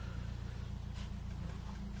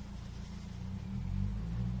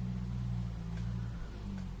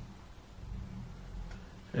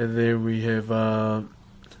 And then we have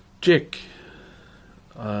Jack.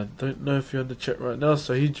 I don't know if you're on the chat right now,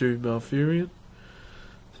 so he drew Malfurion.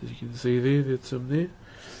 So you can see there, that's him there.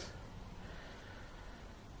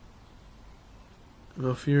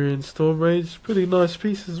 Malfurion Stormrage, pretty nice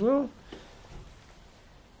piece as well.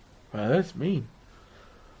 Wow, that's mean.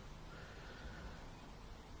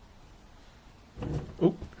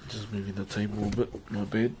 Oh, just moving the table a bit, my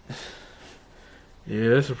bad. Yeah,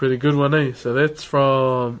 that's a pretty good one, eh? So that's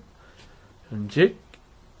from Jack.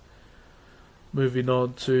 Moving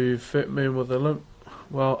on to Fat Man with a Limp.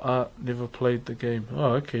 Well, Art never played the game.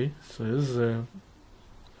 Oh, okay. So this is a...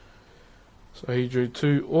 So he drew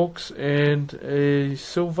 2 Orcs and a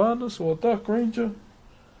Sylvanus or a Dark Ranger.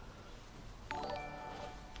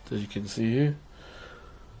 As you can see here.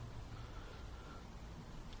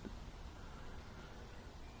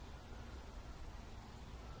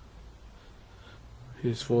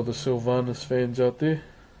 Here's for the Sylvanus fans out there.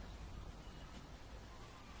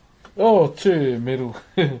 Oh, Chur Medal.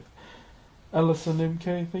 Alison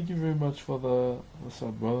MK, thank you very much for the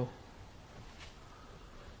sub, brother.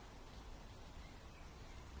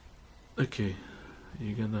 Okay,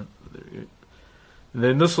 you're gonna... There we go. And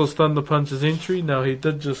then this was Thunder Punch's entry. Now he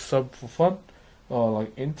did just sub for fun. Oh,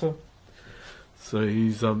 like enter. So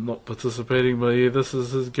he's not participating, but yeah, this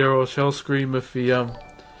is his Garrosh Hellscream if he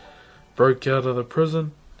broke out of the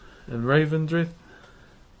prison in Ravendreth.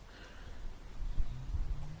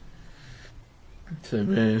 So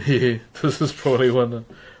man, yeah, this is probably one of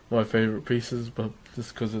my favourite pieces, but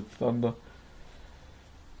just because it's Thunder.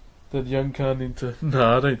 Did Young Khan into...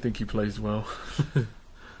 No, I don't think he plays well.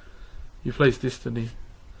 He plays Destiny.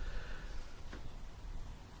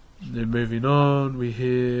 Then moving on, we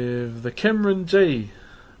have the Cameron J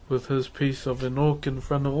with his piece of an orc in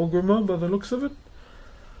front of Orgrimmar by the looks of it.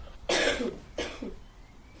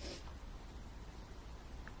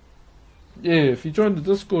 Yeah, if you join the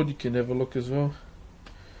Discord you can have a look as well.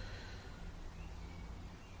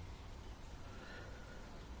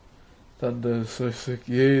 Thunder is so sick.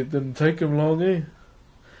 Yeah, it didn't take him long, eh?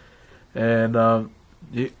 And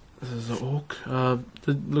yeah, this is an orc.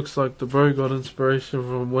 It looks like the bro got inspiration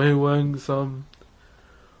from Wei Wang's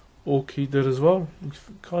orc he did as well. Looks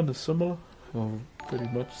kind of similar, or pretty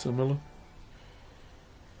much similar.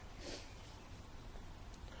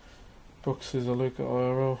 Broxh says a look at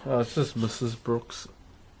IRL. It's just Mrs. Broxh.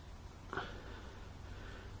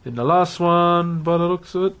 Then the last one, by the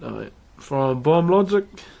looks of it, from Bomb Logic,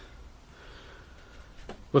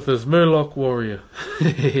 with his Murloc Warrior.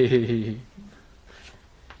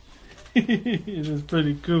 It is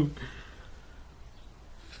pretty cool.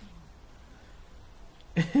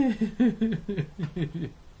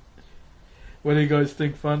 What do you guys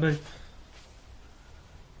think, Funny?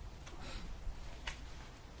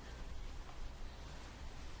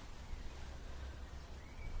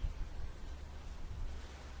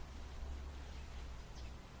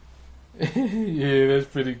 Yeah, that's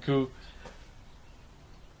pretty cool.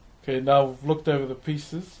 Okay, now we've looked over the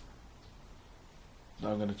pieces. Now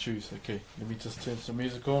I'm going to choose. Okay, let me just turn some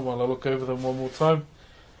music on while I look over them one more time.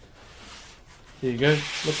 Here you go.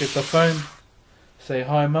 Look at the phone. Say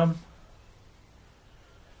hi, Mum.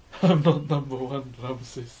 I'm not number one.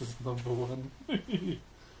 Ramses is number one.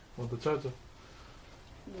 Want the charger?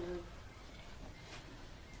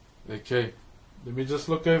 No. Okay. Let me just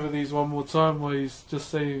look over these one more time while you just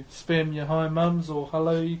say spam your hi mums or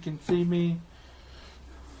hello, you can see me.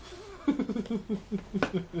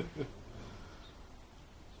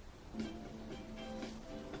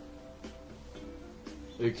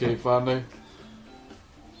 Okay, whānau.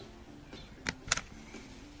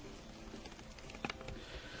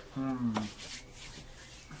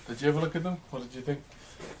 Did you ever look at them? What did you think?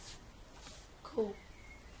 Cool.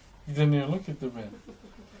 You didn't even look at them, man.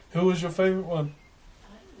 Who was your favourite one?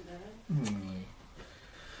 I don't know.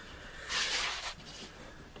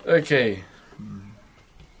 Okay.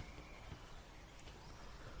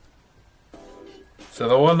 So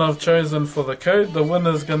the one I've chosen for the code, the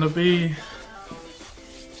winner's going to be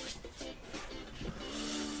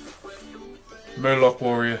Murloc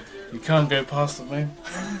Warrior. You can't go past it, man.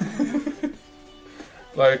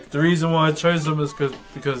 Like, the reason why I chose him is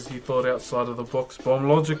because he thought outside of the box. Bomb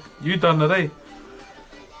logic, you done it, eh?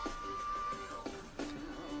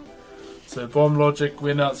 So bomb logic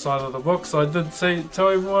went outside of the box. I did tell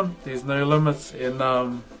everyone there's no limits,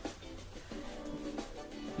 and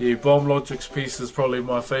yeah, bomb logic's piece is probably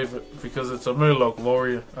my favourite because it's a Murloc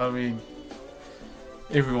warrior. I mean,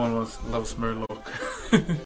 everyone loves Murloc.